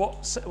you.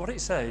 What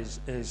it says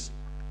is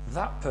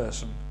that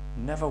person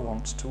never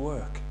wants to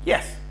work.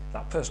 Yes.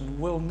 That person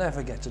will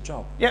never get a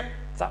job. Yep.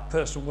 That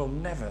person will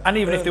never. And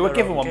even if earn they were their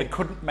given own one, they gig.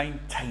 couldn't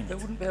maintain They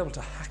it. wouldn't be able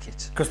to hack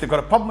it. Because they've got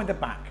a problem with the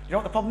back. You know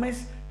what the problem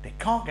is? They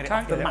can't get it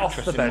Can't off the get it off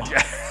mattress the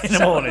bed, in the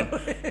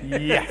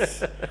morning.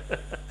 Yes.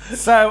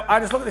 So I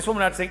just look at this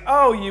woman and I think,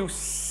 you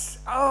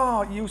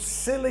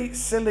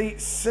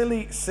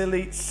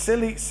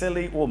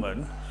silly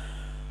woman.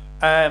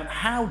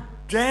 How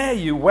dare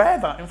you wear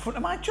that in front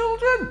of my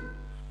children?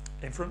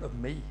 In front of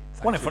me.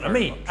 Well, in front of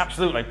me,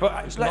 absolutely.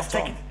 But It's let's not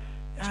take on. it.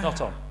 It's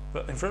not on.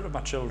 But in front of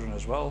my children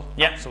as well.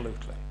 Yeah.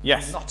 Absolutely.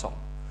 Yes. Not on.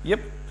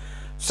 Yep.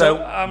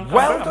 So, I'm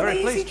well very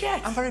done, pleased.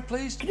 EasyJet. I'm very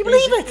pleased. Can you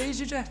believe it?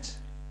 EasyJet.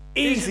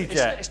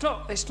 EasyJet.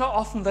 It's not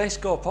often they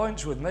score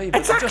points with me, but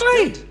Exactly.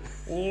 they just did.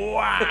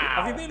 Wow.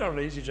 Have you been on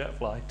an EasyJet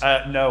flight?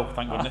 No,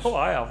 thank goodness. Oh,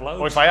 I have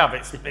loads. Or if I have,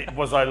 it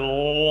was a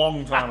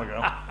long time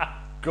ago.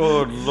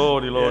 Good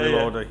lordy.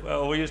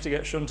 Well, we used to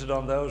get shunted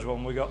on those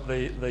when we got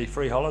the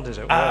free holidays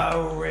at work.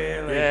 Oh,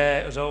 really? Yeah,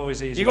 it was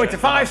always easy. You're going to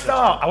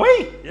 5-star, are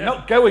we? Yeah.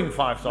 Not going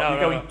 5-star, No, you're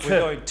no, going no, to we're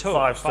going to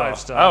 5-star.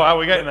 5-star. Oh, how are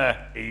we getting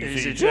there?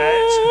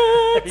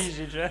 EasyJet.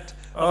 EasyJet.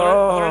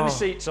 Are there any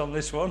seats on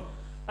this one?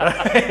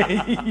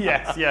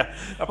 Yes, yeah.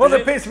 Well,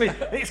 it appears to be,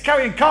 it's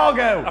carrying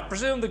cargo. I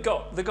presume they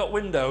got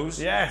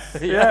windows. Yes,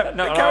 Yeah. yeah.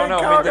 No, they're I carrying mean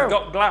cargo. they've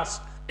got glass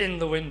in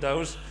the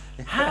windows.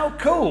 How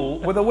cool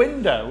were the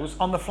windows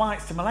on the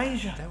flights to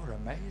Malaysia? They were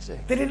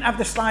amazing. They didn't have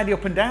the slidey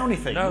up and downy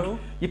thing. No.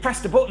 You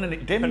pressed a button and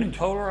it dimmed. And it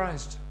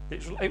polarised.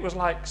 It was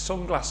like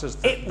sunglasses.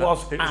 It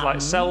was like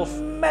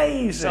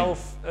amazing.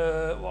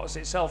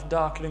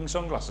 self-darkening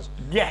sunglasses.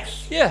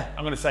 Yes. Yeah.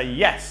 I'm going to say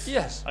yes.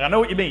 Yes. I know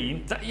what you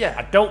mean. Yeah.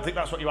 I don't think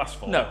that's what you asked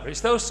for. No,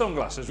 it's those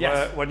sunglasses Yes.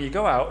 where when you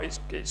go out, it's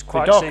They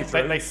quite darken,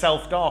 see-through, they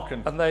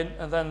self-darken. and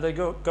then they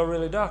go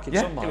really dark in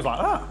Yeah, sunlight. it was like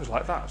that. It was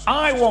like that.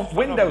 I want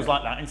windows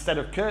like that instead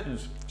of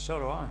curtains. So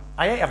do I.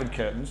 I hate having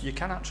curtains. You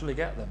can actually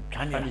get them.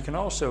 Can you? And you can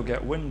also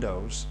get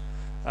windows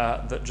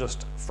that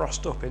just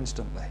frost up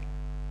instantly.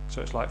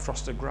 So it's like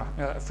frosted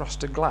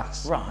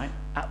glass Right.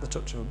 at the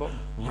touch of a button.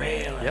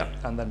 Really? Yep.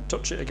 And then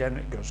touch it again,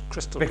 it goes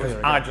crystal Because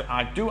clear.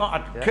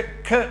 again.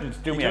 curtains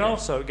do You me can in.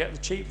 also get the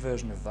cheap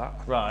version of that.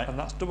 Right. And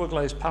that's double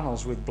glazed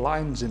panels with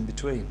blinds in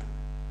between.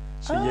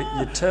 So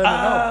you turn it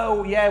up.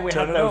 Oh, yeah, we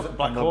Turn had it those up at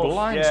Black and the Horse.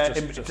 blinds Yeah,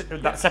 just-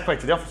 that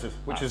separated the offices,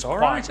 which That's is all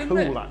quite right, isn't cool,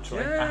 it?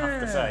 actually, I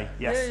have to say.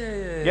 Yes.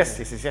 Yeah.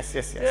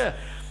 Yes. Yeah.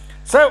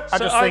 So, I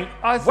So just think,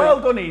 I think well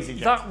done,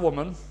 EasyJet. That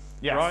woman,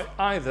 Yes. right,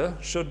 either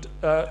should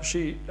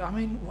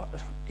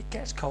it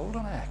gets cold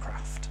on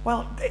aircraft.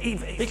 Well,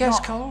 It gets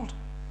cold.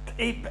 But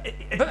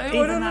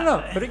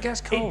it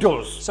gets cold. It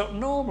does. So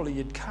normally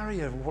you'd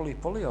carry a woolly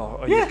pulley or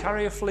Yeah. you'd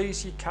carry a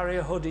fleece, you'd carry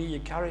a hoodie,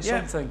 you'd carry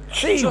something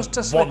She just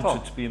to slip wanted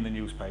on. to be in the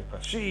newspaper.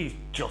 She's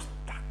just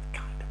that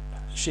kind of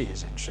person. She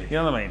isn't she? You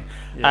know what I mean?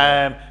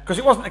 Yeah. Because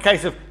it wasn't a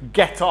case of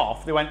get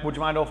off. They went, would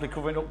you mind awfully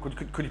covering up?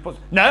 Could you put...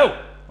 No!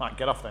 Right,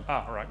 get off then.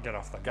 Ah, right, get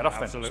off then. Get off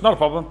Absolutely. then. It's not a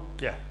problem.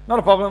 Yeah. Not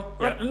a problem.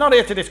 Yeah. We're not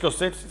here to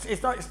discuss it.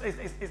 It's not.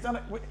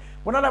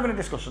 We're not having a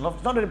discussion, love.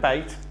 It's not a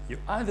debate. You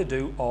either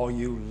do or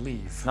you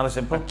leave. Not as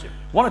simple. Thank you.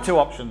 One or two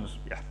options.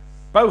 Yeah.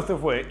 Both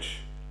of which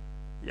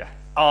Yeah.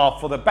 are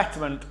for the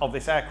betterment of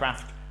this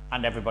aircraft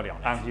and everybody on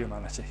it. And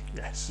humanity.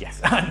 Yes.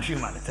 Yes, and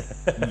humanity.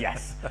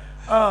 Yes.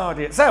 Oh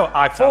dear. So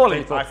I fall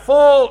people.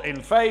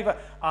 in favour.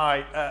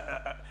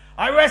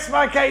 I rest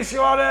my case,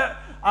 Your Honour.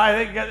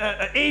 I think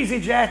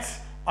EasyJet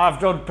I've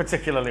done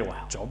particularly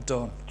well. Job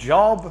done.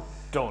 Job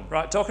done.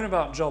 Right, talking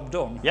about job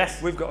done.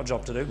 Yes. We've got a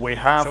job to do. We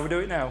have. Shall we do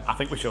it now? I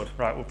think we should.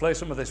 Right, we'll play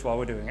some of this while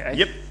we're doing it. Eh?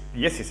 Yep.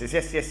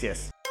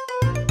 Yes.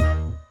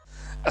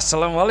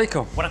 Assalamu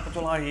alaikum.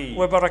 Warahmatullahi.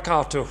 Wa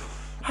barakatuh.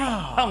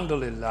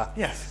 Alhamdulillah.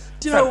 Yes.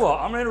 Do you know what?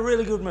 I'm in a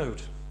really good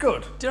mood.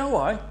 Good. Do you know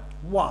why?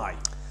 Why?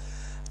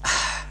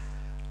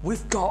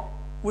 We've got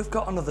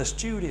another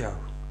studio.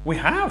 We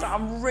have. that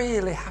I'm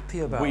really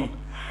happy about. We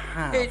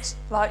have. It's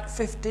like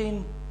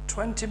 15,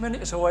 20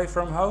 minutes away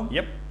from home.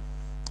 Yep.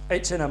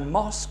 It's in a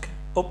mosque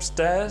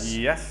upstairs.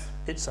 Yes.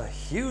 It's a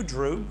huge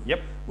room.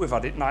 Yep. We've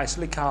had it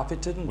nicely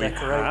carpeted and We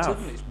decorated, have.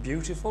 and it's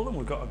beautiful. And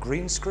we've got a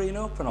green screen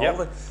up, and Yep. all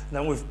the. And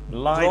then we've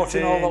brought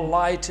in all the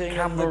lighting,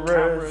 and the camera,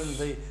 cameras. and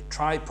the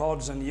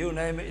tripods, and you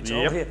name it. It's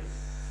all Yep. here.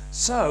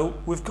 So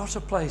we've got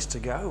a place to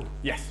go.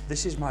 Yes.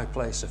 This is my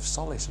place of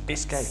solace and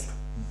escape.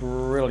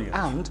 Brilliant.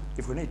 And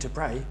if we need to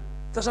pray,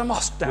 there's a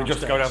mosque we downstairs.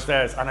 just go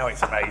downstairs. I know,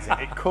 it's amazing.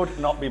 It could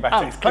not be better.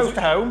 And It's close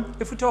to home.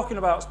 If we're talking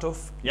about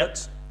stuff Yep.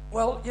 that's,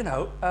 well, you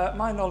know,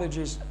 my knowledge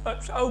is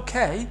it's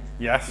okay.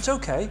 Yes. It's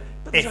okay.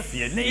 But there's If a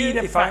you few- need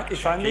a if I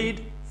fact-checking.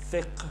 need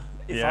fiqh,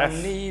 if Yes.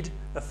 I need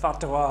a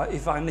fatwa,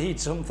 if I need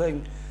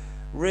something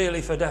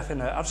really for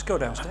definite, I'll just go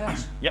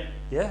downstairs. Yep.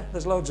 Yeah,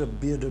 there's loads of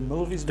beard and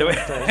mulvies Do it.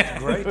 downstairs. It's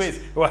great.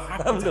 Who are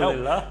happy to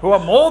Alhamdulillah. help. Who are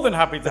more than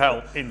happy to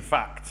help, in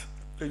fact.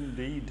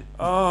 Indeed.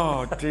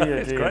 Oh, dear,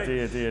 It's dear, great.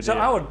 dear, dear, So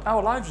dear.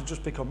 our lives have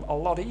just become a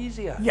lot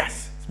easier.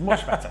 Yes, it's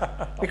much better.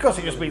 Because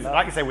it just means,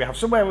 like you say, we have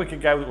somewhere we can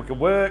go, that we can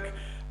work,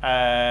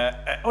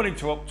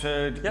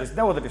 uninterrupted, there's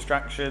no other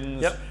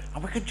distractions, Yep.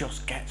 and we can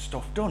just get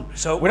stuff done.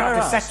 So we don't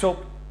have to whereas- set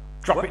up,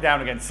 drop it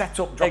down again, set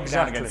up, drop it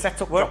down again, Exactly.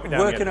 set up, Work- drop it down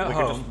working again. at We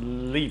can home- just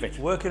leave it.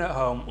 Working at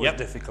home was Yep.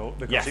 difficult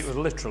because Yes. it was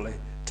literally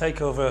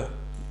take over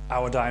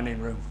our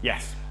dining room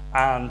Yes.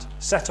 and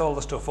set all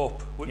the stuff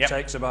up, which Yep.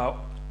 takes about,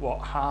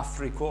 half,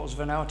 3/4 of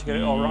an hour to get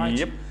it all right.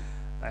 Yep.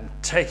 And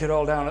take it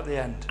all down at the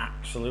end.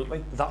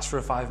 Absolutely. That's for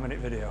a 5-minute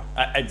video.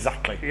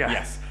 Exactly. Yeah.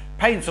 Yes.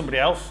 Paying somebody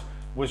else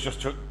was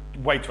just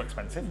way too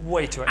expensive.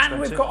 Way too expensive.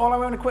 And we've got all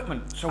our own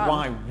equipment, so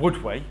why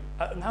would we?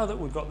 Now that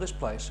we've got this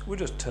place, we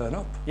just turn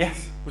up.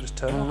 Yes. We just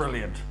turn up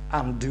Brilliant.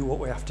 and do what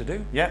we have to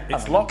do. Yeah, and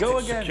it's then locked, go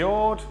it's again.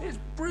 secured. It's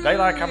They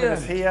like having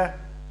us brilliant.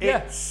 here. Yeah.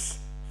 It's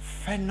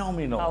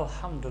phenomenal.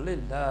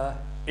 Alhamdulillah.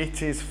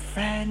 It is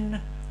phenomenal.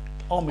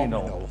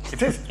 Phenomenal.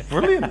 It is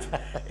brilliant.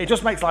 It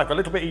just makes life a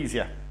little bit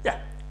easier. Yeah.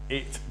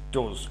 It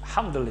does.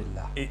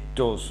 Alhamdulillah. It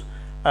does.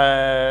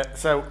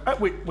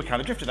 We kind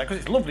of drifted that because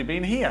it's lovely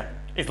being here.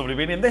 It's lovely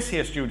being in this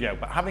here studio,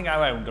 but having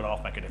our own doesn't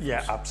half make a difference.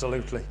 Yeah,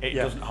 absolutely. It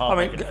yeah. doesn't half I mean,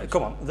 make a difference.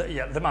 come on.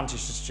 The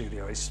Manchester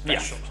studio is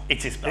special. Yes,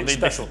 it is. I mean, It's this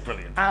special. is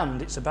brilliant.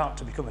 And it's about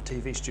to become a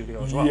TV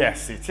studio as well.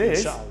 Yes, it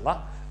is.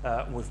 Inshallah.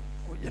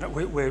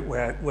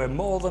 We're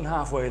more than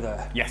halfway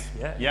there. Yes.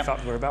 Yeah. Yep. In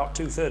fact, we're about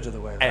 2/3 of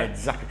the way there.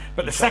 Exactly.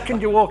 But the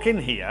second you walk in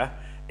here,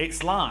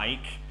 it's like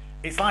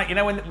you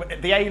know when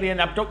the alien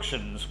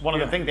abductions. One of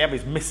the things they have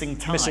is missing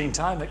time. Missing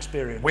time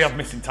experience. We have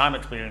missing time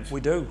experience.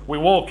 We do. We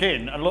walk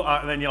in and look,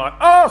 and then you're like,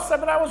 oh,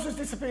 7 hours just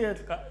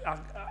disappeared.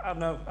 I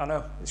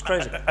know. It's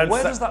crazy. And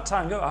Where so- does that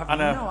time go? I have I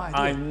know. no idea.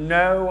 I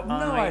know.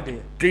 No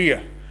idea.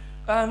 Dear.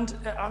 And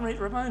I mean, it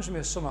reminds me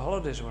of summer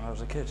holidays when I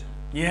was a kid.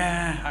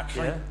 Yeah,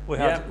 actually.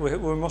 Yeah,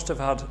 we must have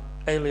had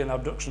alien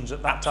abductions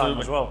at that time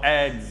as well.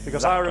 Exactly.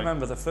 Because I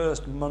remember the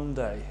first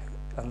Monday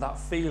and that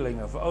feeling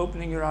of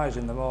opening your eyes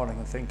in the morning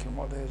and thinking,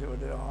 what day is it?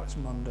 Oh, it's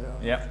Monday.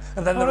 Oh. Yep.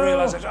 And then the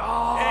realisation,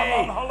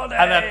 I'm on holiday.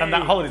 And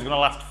that holiday's going to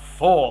last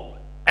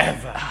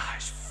forever.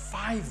 It's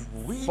 5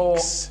 weeks.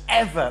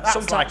 Forever. That's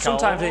Sometimes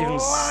like a even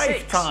 6.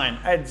 lifetime.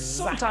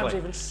 Exactly. Sometimes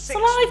even 6 It's a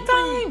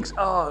lifetime. weeks.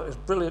 Oh, it was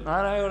brilliant. And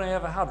I only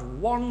ever had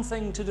one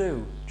thing to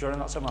do during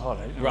that summer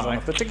holiday. It was on a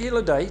Right.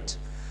 particular date,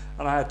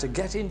 and I had to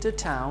get into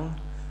town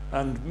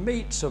and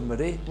meet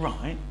somebody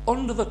Right.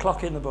 under the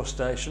clock in the bus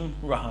station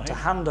Right. to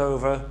hand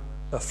over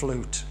a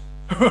flute.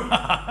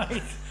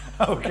 Right.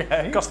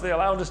 Okay. Because they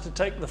allowed us to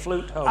take the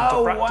flute home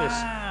Oh, to practice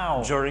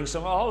wow. during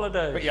summer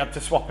holidays. But you had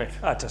to swap it.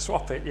 I had to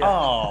swap it, yeah.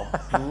 Oh,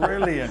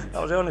 brilliant.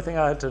 That was the only thing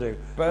I had to do.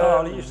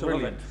 I used to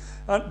love it.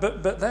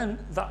 But then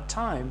that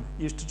time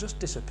used to just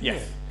disappear.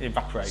 Yes,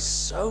 evaporate.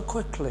 So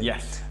quickly.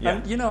 Yes, yeah.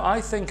 And you know, I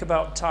think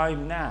about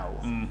time now,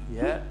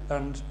 yeah,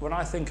 and when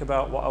I think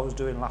about what I was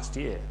doing last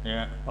year,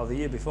 Yeah. or the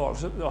year before, I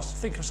was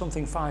thinking of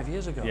something 5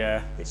 years ago.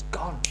 Yeah. It's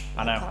gone.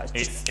 I know. Look,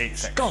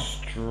 It's gone.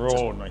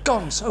 extraordinary. Just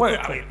gone so well,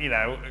 quickly. I mean, you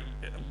know,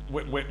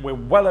 we're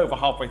well over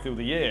halfway through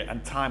the year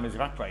and time has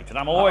evaporated.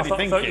 I'm already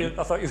thinking.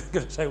 I thought you were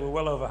going to say we're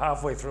well over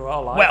halfway through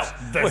our lives.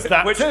 Well, there's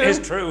that which too. is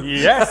true.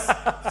 Yes.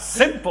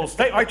 Simple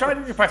statement. I tried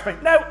to depress me.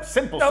 No,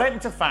 simple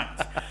statement of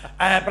fact.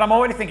 But I'm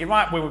already thinking,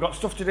 right, we've got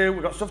stuff to do.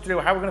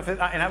 How are we going to fit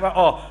that in?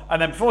 And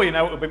then before you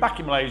know it, we'll be back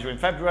in Malaysia in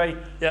February.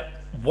 Yeah.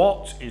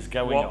 What is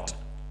going on?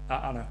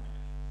 I know.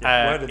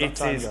 Yeah, where did that It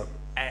time is go?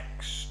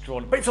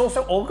 extraordinary. But it's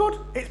also all good.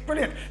 It's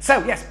brilliant.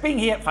 So, yes, being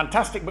here,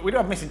 fantastic, but we do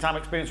have missing time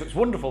experience, so it's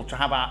wonderful to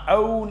have our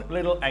own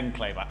little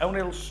enclave, our own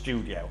little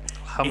studio.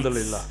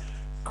 Alhamdulillah. It's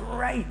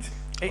great.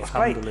 It's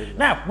great. Alhamdulillah.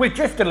 Now, we've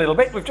drifted a little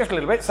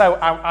bit, so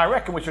I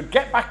reckon we should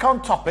get back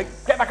on topic,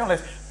 get back on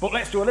this, but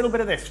let's do a little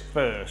bit of this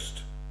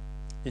first.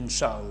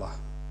 Inshallah.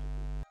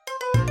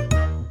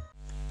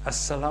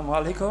 Assalamu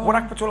alaikum. Wa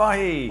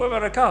rahmatullahi. Wa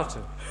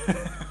barakatuh.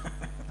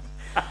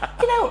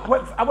 You know,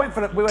 we went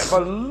for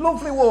a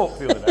lovely walk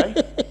the other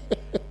day.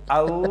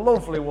 A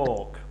lovely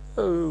walk.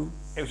 Oh.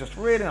 It was just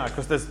really nice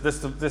because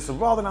there's some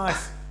rather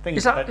nice things.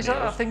 Is that at a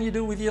Neil's. thing you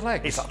do with your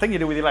legs? It's that thing you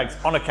do with your legs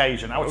on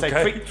occasion. I would say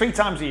Okay. three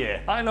times a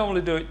year. I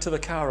normally do it to the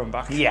car and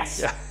back. Yes,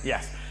 Yeah.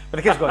 yes. But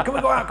the kids go, can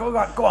we go out?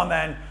 Go on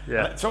then.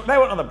 Yeah. So they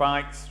went on the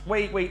bikes.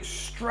 We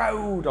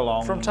strode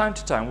along. From time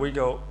to time, we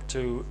go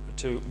to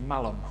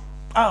Malham.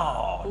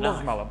 Oh,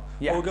 Love nice. Malham.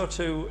 Yeah. We'll go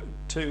to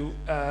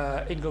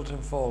Ingleton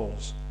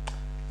Falls.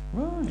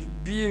 Right.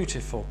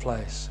 Beautiful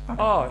place.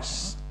 Oh,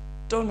 it's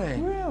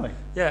stunning. Really?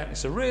 Yeah,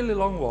 it's a really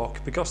long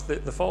walk because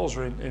the falls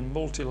are in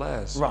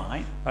multi-layers.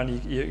 Right.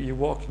 And you're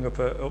walking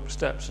up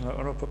steps and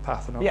up a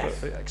path and up,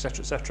 Yes. et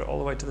cetera, all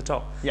the way to the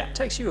top. Yeah. It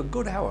takes you a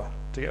good hour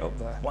to get up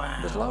there. Wow.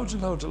 There's loads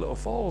and loads of little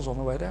falls on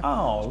the way down.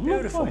 Oh, It's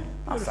beautiful. lovely.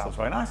 That sounds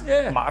very nice.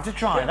 Yeah. Might have to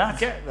try that.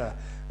 Get there.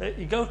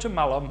 You go to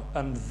Malham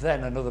and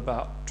then another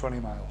about 20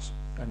 miles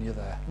and you're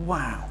there.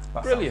 Wow.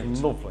 That Brilliant.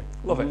 sounds lovely.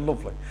 Love it.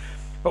 Lovely.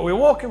 But we were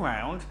walking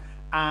around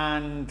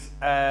and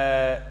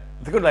the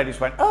good ladies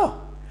went,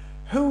 "Oh,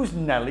 who's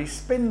Nellie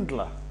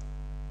Spindler?"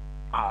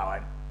 I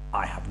went,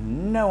 "I have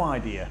no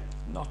idea."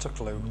 Not a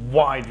clue.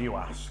 Why do you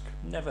ask?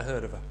 Never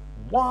heard of her.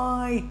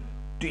 Why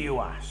do you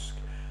ask?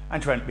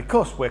 And she went,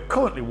 "Because we're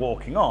currently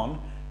walking on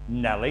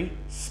Nellie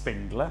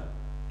Spindler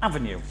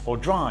Avenue, or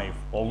Drive,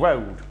 or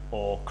Road,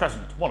 or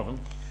Crescent, one of them."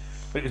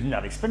 But it was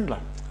Nellie Spindler.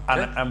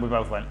 Okay. And we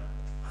both went,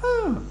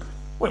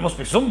 well, it must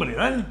be somebody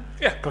then.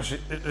 Yeah. Because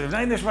they've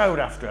named this road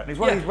after it. And it's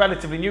one of Yeah. these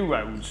relatively new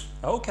roads.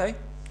 Okay.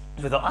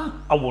 So we thought,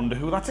 I wonder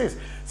who that is.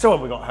 So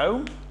when we got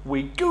home,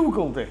 we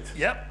Googled it.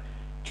 Yep.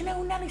 Do you know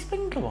who Nellie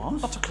Spindler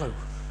was? Not a clue.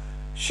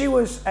 She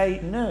was a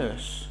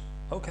nurse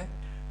Okay.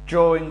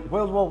 during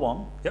World War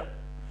One, Yep.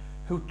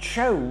 who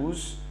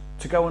chose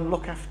to go and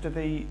look after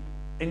the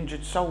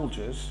injured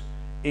soldiers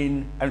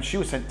and she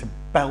was sent to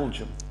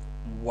Belgium.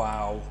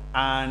 Wow.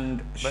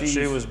 And But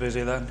she was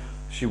busy then.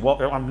 she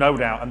was, I've no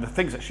doubt, and the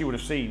things that she would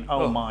have seen,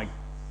 oh Oh. my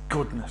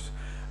goodness.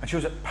 And she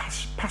was at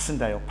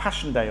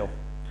Passchendaele,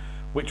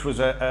 which was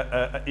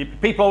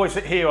people always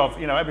hear of,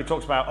 everybody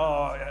talks about,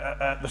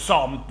 the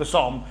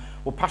Somme.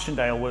 Well,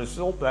 Passchendaele was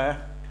up there.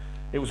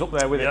 It was up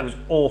there with it. It was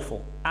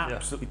awful,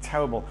 absolutely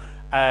terrible.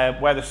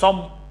 Where the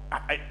Somme,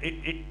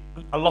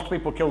 a lot of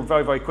people were killed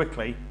very, very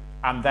quickly,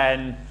 and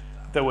then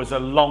there was a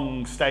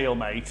long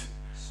stalemate,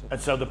 and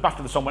so the Battle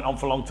of the Somme went on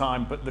for a long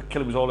time, but the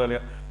killing was all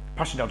earlier.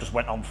 Passchendaele just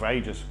went on for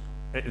ages.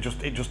 It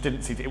just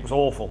didn't see. It was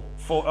awful.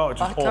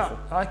 Awful.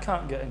 I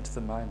can't get into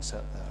the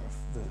mindset there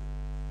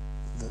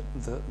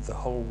of the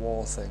whole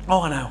war thing.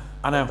 Oh, I know.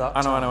 At that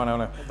At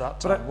that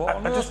time. But What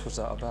on I earth just was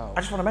that about?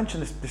 I just want to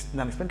mention this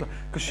Nellie Spindler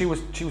because she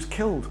was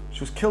killed. She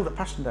was killed at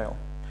Passchendaele,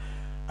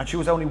 and she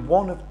was only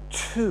one of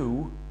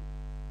 2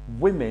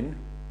 women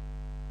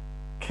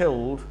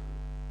killed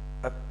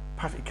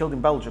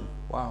in Belgium.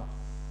 Wow.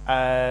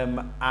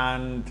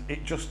 And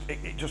it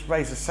just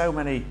raises so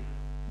many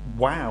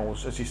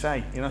wows, as you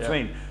say. You know what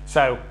I mean?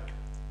 So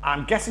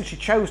I'm guessing she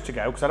chose to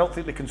go because I don't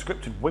think they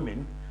conscripted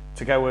women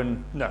to go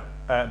and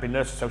be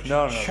nurses. So she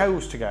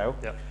chose to go.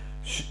 Yep.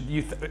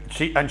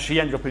 She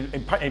ended up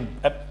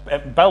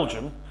in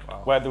Belgium,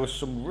 where there was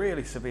some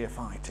really severe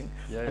fighting,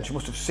 and she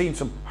must have seen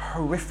some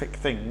horrific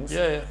things.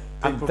 Yeah.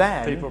 And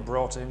then people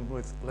brought in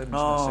with limbs missing.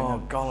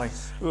 oh golly,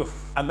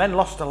 Oof. and then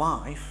lost her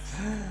life.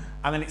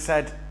 And then it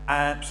said,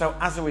 so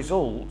as a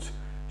result,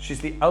 she's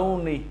the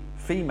only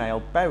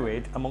female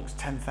buried amongst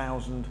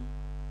 10,000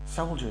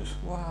 soldiers.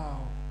 Wow.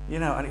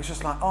 And it's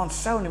just like, on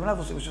so many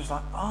levels, it was just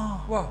like,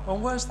 oh. Wow.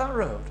 And where's that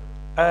road?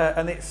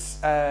 And it's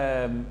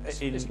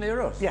It's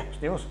near us. Yeah,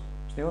 it's near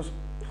us.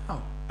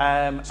 Oh.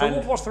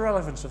 So what's the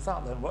relevance of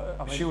that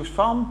then? she was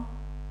from,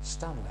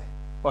 Stanley.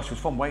 well, she was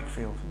from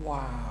Wakefield.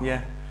 Wow.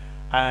 Yeah.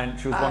 And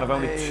she was one of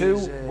only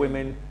 2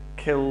 women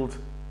killed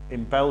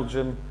in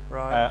Belgium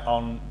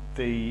on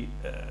the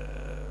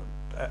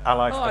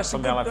Allied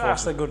from the Allied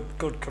That's forces. a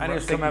good And I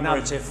was thinking, now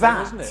commemorative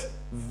thing, isn't it?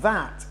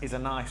 that is a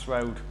nice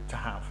road to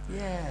have.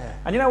 Yeah.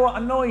 And you know what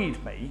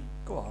annoyed me?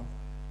 Go on.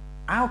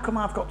 How come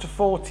I've got to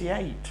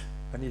 48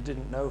 And you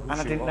didn't know who and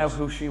she I didn't was?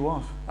 know who she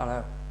was? I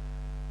know.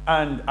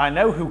 And I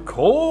know who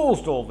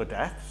caused all the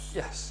deaths.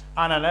 Yes.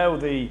 And I know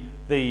the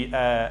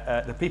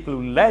people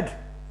who led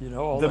You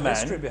know all the the men,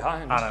 history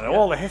behind. and I know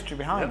all the history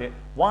behind it.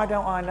 Why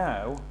don't I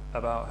know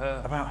about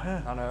her. about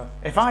her? I know.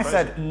 If It's I crazy.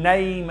 said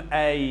name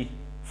a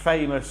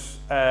famous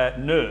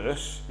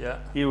nurse, Yeah.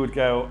 you would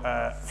go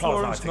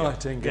Florence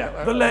Nightingale.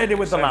 Yeah. The lady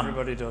with the lamp.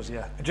 Everybody does,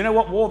 yeah. Do you know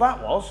what war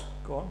that was?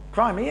 Go on.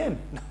 Crimean.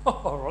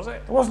 Oh, was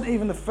it? It wasn't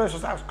even the first.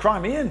 That was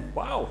Crimean.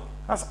 Wow.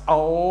 That's a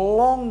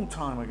long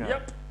time ago.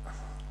 Yep.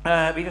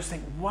 But you just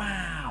think,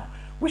 wow,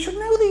 we should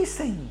know these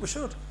things. We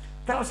should.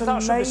 That was a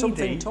that should lady. be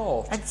something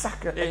taught.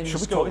 Exactly. in Should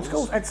be taught in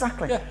schools. schools?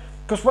 Exactly. Yeah.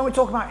 Because when we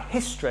talk about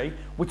history,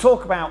 we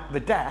talk about the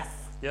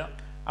death, Yeah.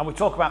 and we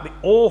talk about the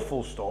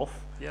awful stuff,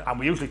 Yeah. and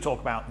we usually talk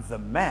about the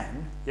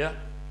men. Yeah.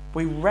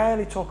 We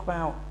rarely talk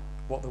about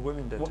What the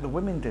women did. what the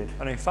women did.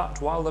 And in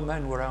fact, while the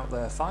men were out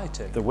there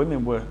fighting, The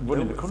women were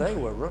running the country. they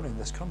were running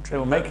this country. They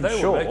were making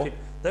sure-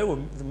 they were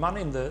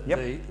manning the Yep.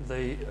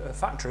 the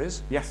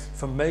factories. Yes.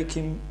 For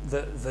making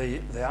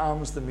the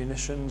arms, the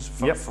munitions,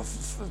 for, Yep. for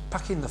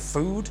packing the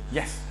food,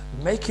 Yes.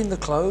 making the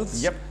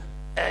clothes. Yep.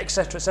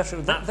 Etc.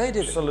 Etc. They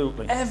did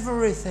Absolutely.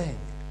 everything.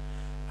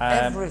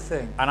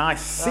 Everything. And I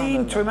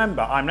seem to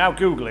remember, I'm now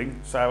Googling,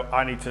 so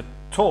I need to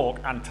talk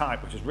and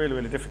type, which is really,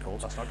 really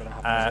difficult. That's not going to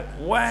happen. Is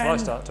it? When Shall I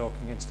start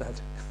talking instead?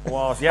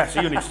 was, yes,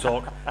 you need to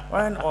talk.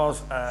 When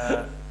was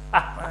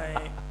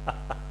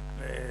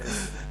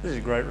This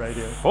is great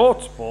radio.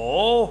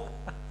 football,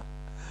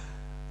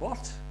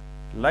 What?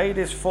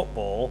 ladies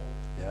football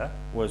Yeah.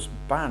 was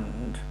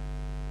banned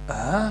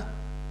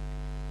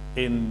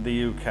in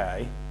the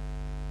UK.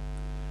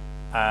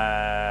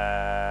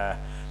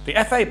 The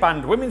FA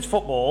banned women's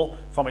football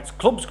from its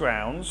club's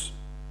grounds.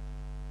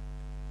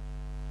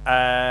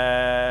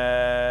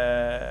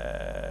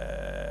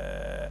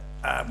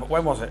 But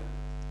when was it?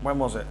 When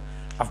was it?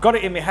 I've got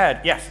it in my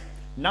head. Yes.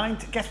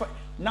 Guess what?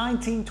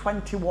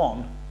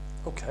 1921.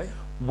 Okay.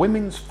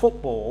 Women's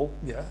football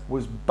Yeah.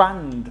 was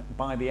banned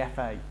by the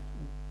FA.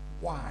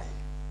 Why?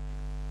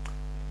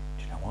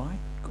 Do you know why?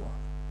 Go on.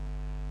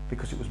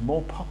 Because it was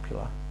more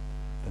popular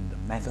than the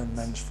men's. Than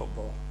men's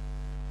football.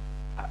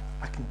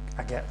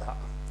 I get that.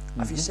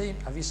 Have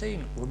you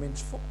seen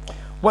women's football?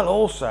 Well,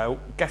 also,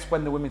 guess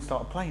when the women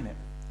started playing it?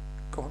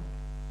 Go on.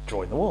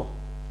 During the war.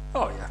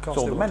 Oh yeah, of course.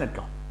 So all they the would. men had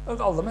gone.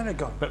 All the men are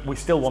gone. But we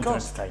still wanted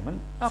course.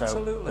 entertainment.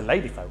 Absolutely. So the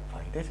lady folk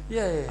played it.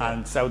 Yeah.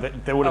 And so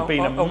that there would have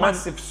been a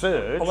massive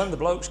surge. Well, when the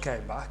blokes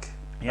came back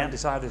Yeah. and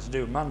decided to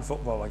do man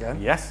football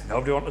again, Yes.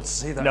 nobody wanted to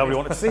see that. Nobody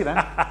wanted to see them.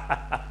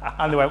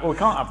 And they went, well, we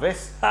can't have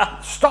this.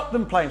 Stop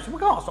them playing. So we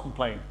can't stop them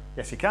playing.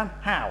 Yes, you can.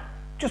 How?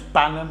 Just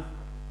ban them.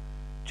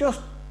 Just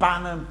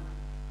ban them.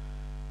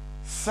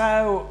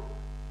 So,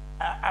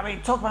 I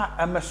mean, talk about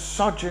a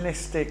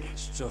misogynistic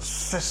It's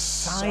just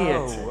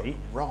society. so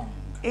wrong.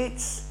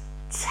 It's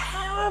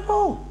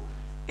terrible.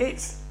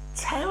 It's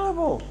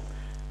terrible.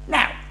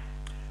 Now,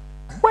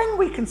 when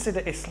we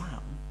consider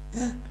Islam,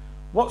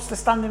 what's the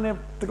standing of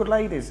the good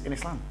ladies in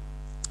Islam?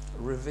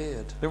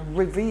 Revered They're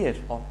revered.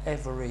 on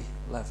every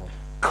level.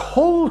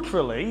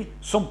 Culturally,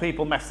 some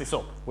people mess this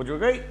up. Would you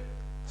agree?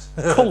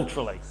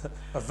 Culturally.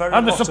 And there's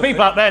lot some of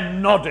people out there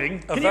nodding.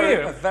 Can you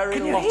hear a them? very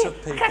Can you lot hear? of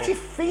people. I can actually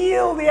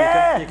feel the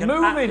air you can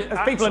moving as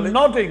people are actually-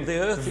 nodding the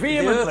earth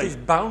vehemently. is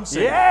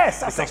bouncing.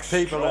 Yes, that's because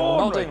people are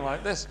extraordinary. nodding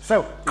like this.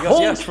 So Because,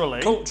 yes,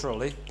 culturally,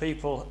 culturally,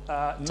 people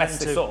mess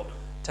this up.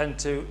 tend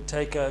to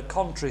take a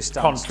contrary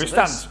stance. Contrary to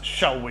this. stance,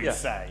 shall we Yeah,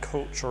 say?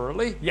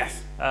 culturally. Yes.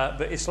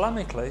 But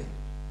Islamically,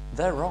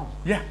 they're wrong.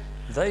 Yeah.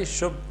 They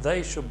should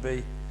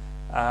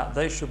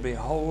be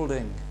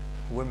holding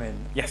women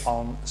Yes.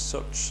 on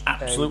such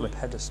Absolutely. a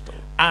pedestal.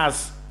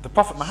 As the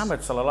Prophet Muhammad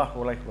sallallahu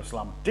alaihi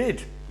wasallam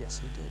did. Yes,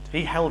 he did.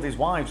 He held his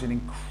wives in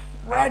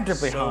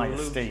incredibly high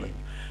Absolutely. esteem.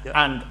 Yep.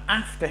 And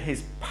after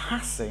his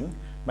passing,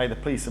 may the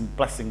peace and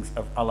blessings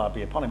of Allah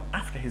be upon him,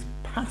 after his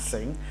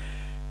passing,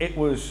 it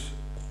was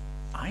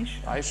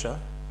Aisha,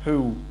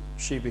 Aisha,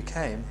 she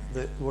became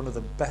one of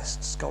the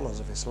best scholars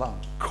of Islam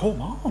come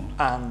on.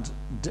 and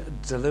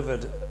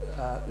delivered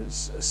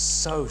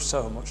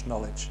so much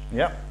knowledge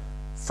Yep.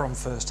 from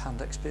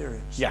first-hand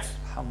experience. Yes.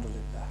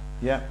 Alhamdulillah.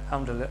 Yeah.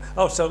 Alhamdulillah.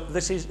 Oh, so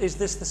this is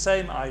this the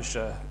same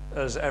Aisha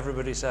as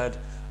everybody said,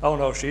 oh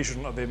no, she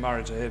shouldn't have been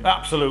married to him?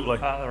 Absolutely.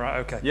 Right,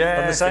 okay. Yes,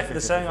 And yes, the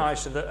yes, same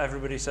yes. Aisha that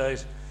everybody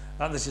says,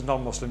 and this is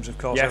non-Muslims, of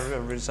course, Yes.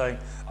 everybody's saying,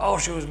 oh,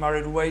 she was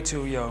married way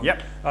too young.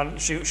 Yep. And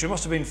she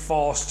must have been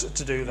forced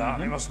to do that,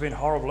 and it must have been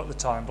horrible at the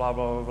time, blah,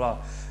 blah, blah, blah.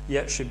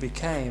 Yet she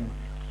became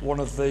one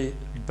of the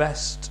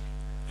best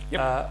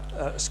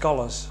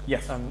scholars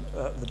Yes. and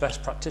the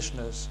best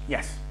practitioners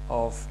Yes.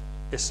 of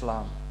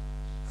Islam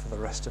for the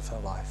rest of her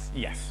life.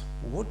 Yes.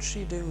 Would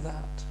she do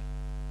that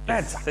if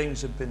Exactly.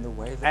 things had been the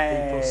way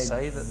that people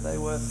say that they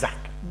were?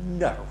 Exactly.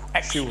 No. she wouldn't.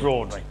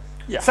 Extraordinary.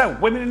 Yeah. So,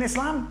 women in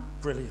Islam?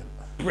 Brilliant.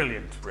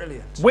 Brilliant.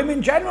 Brilliant.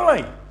 Women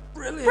generally?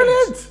 Brilliant.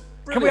 Brilliant.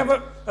 Can we have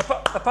a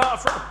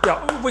apart from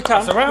yeah, we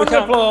can. a round we of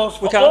can.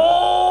 applause We for can.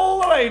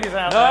 all the ladies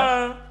out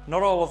there? No,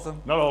 not all of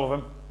them. Not all of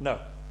them. No,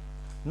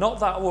 not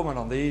that woman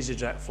on the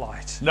EasyJet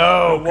flight. No,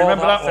 Who can you wore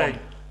remember that thing. one?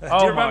 Do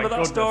Oh you remember my that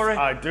goodness, story?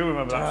 I do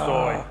remember that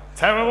story. And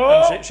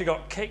Terrible. she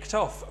got kicked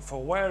off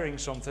for wearing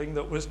something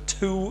that was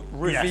too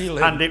Yes,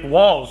 revealing. and it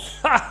was.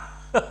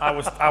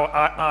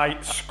 I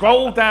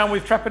scrolled down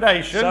with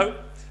trepidation.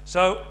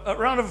 So a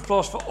round of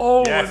applause for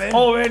all Yes, women,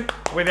 all women,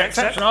 with the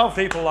except exception of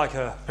people like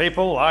her.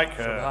 people like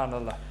her.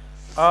 Subhanallah.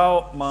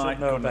 Oh my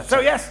Should know goodness.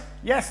 better. So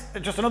yes,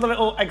 just another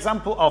little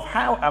example of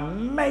how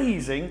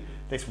amazing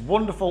this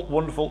wonderful,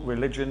 wonderful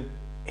religion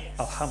is.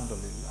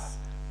 Alhamdulillah.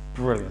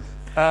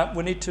 Brilliant.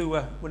 We need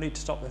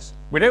to stop this.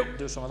 We do.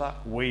 Do some of that.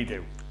 We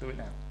do. Do it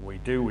now. We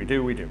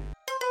do.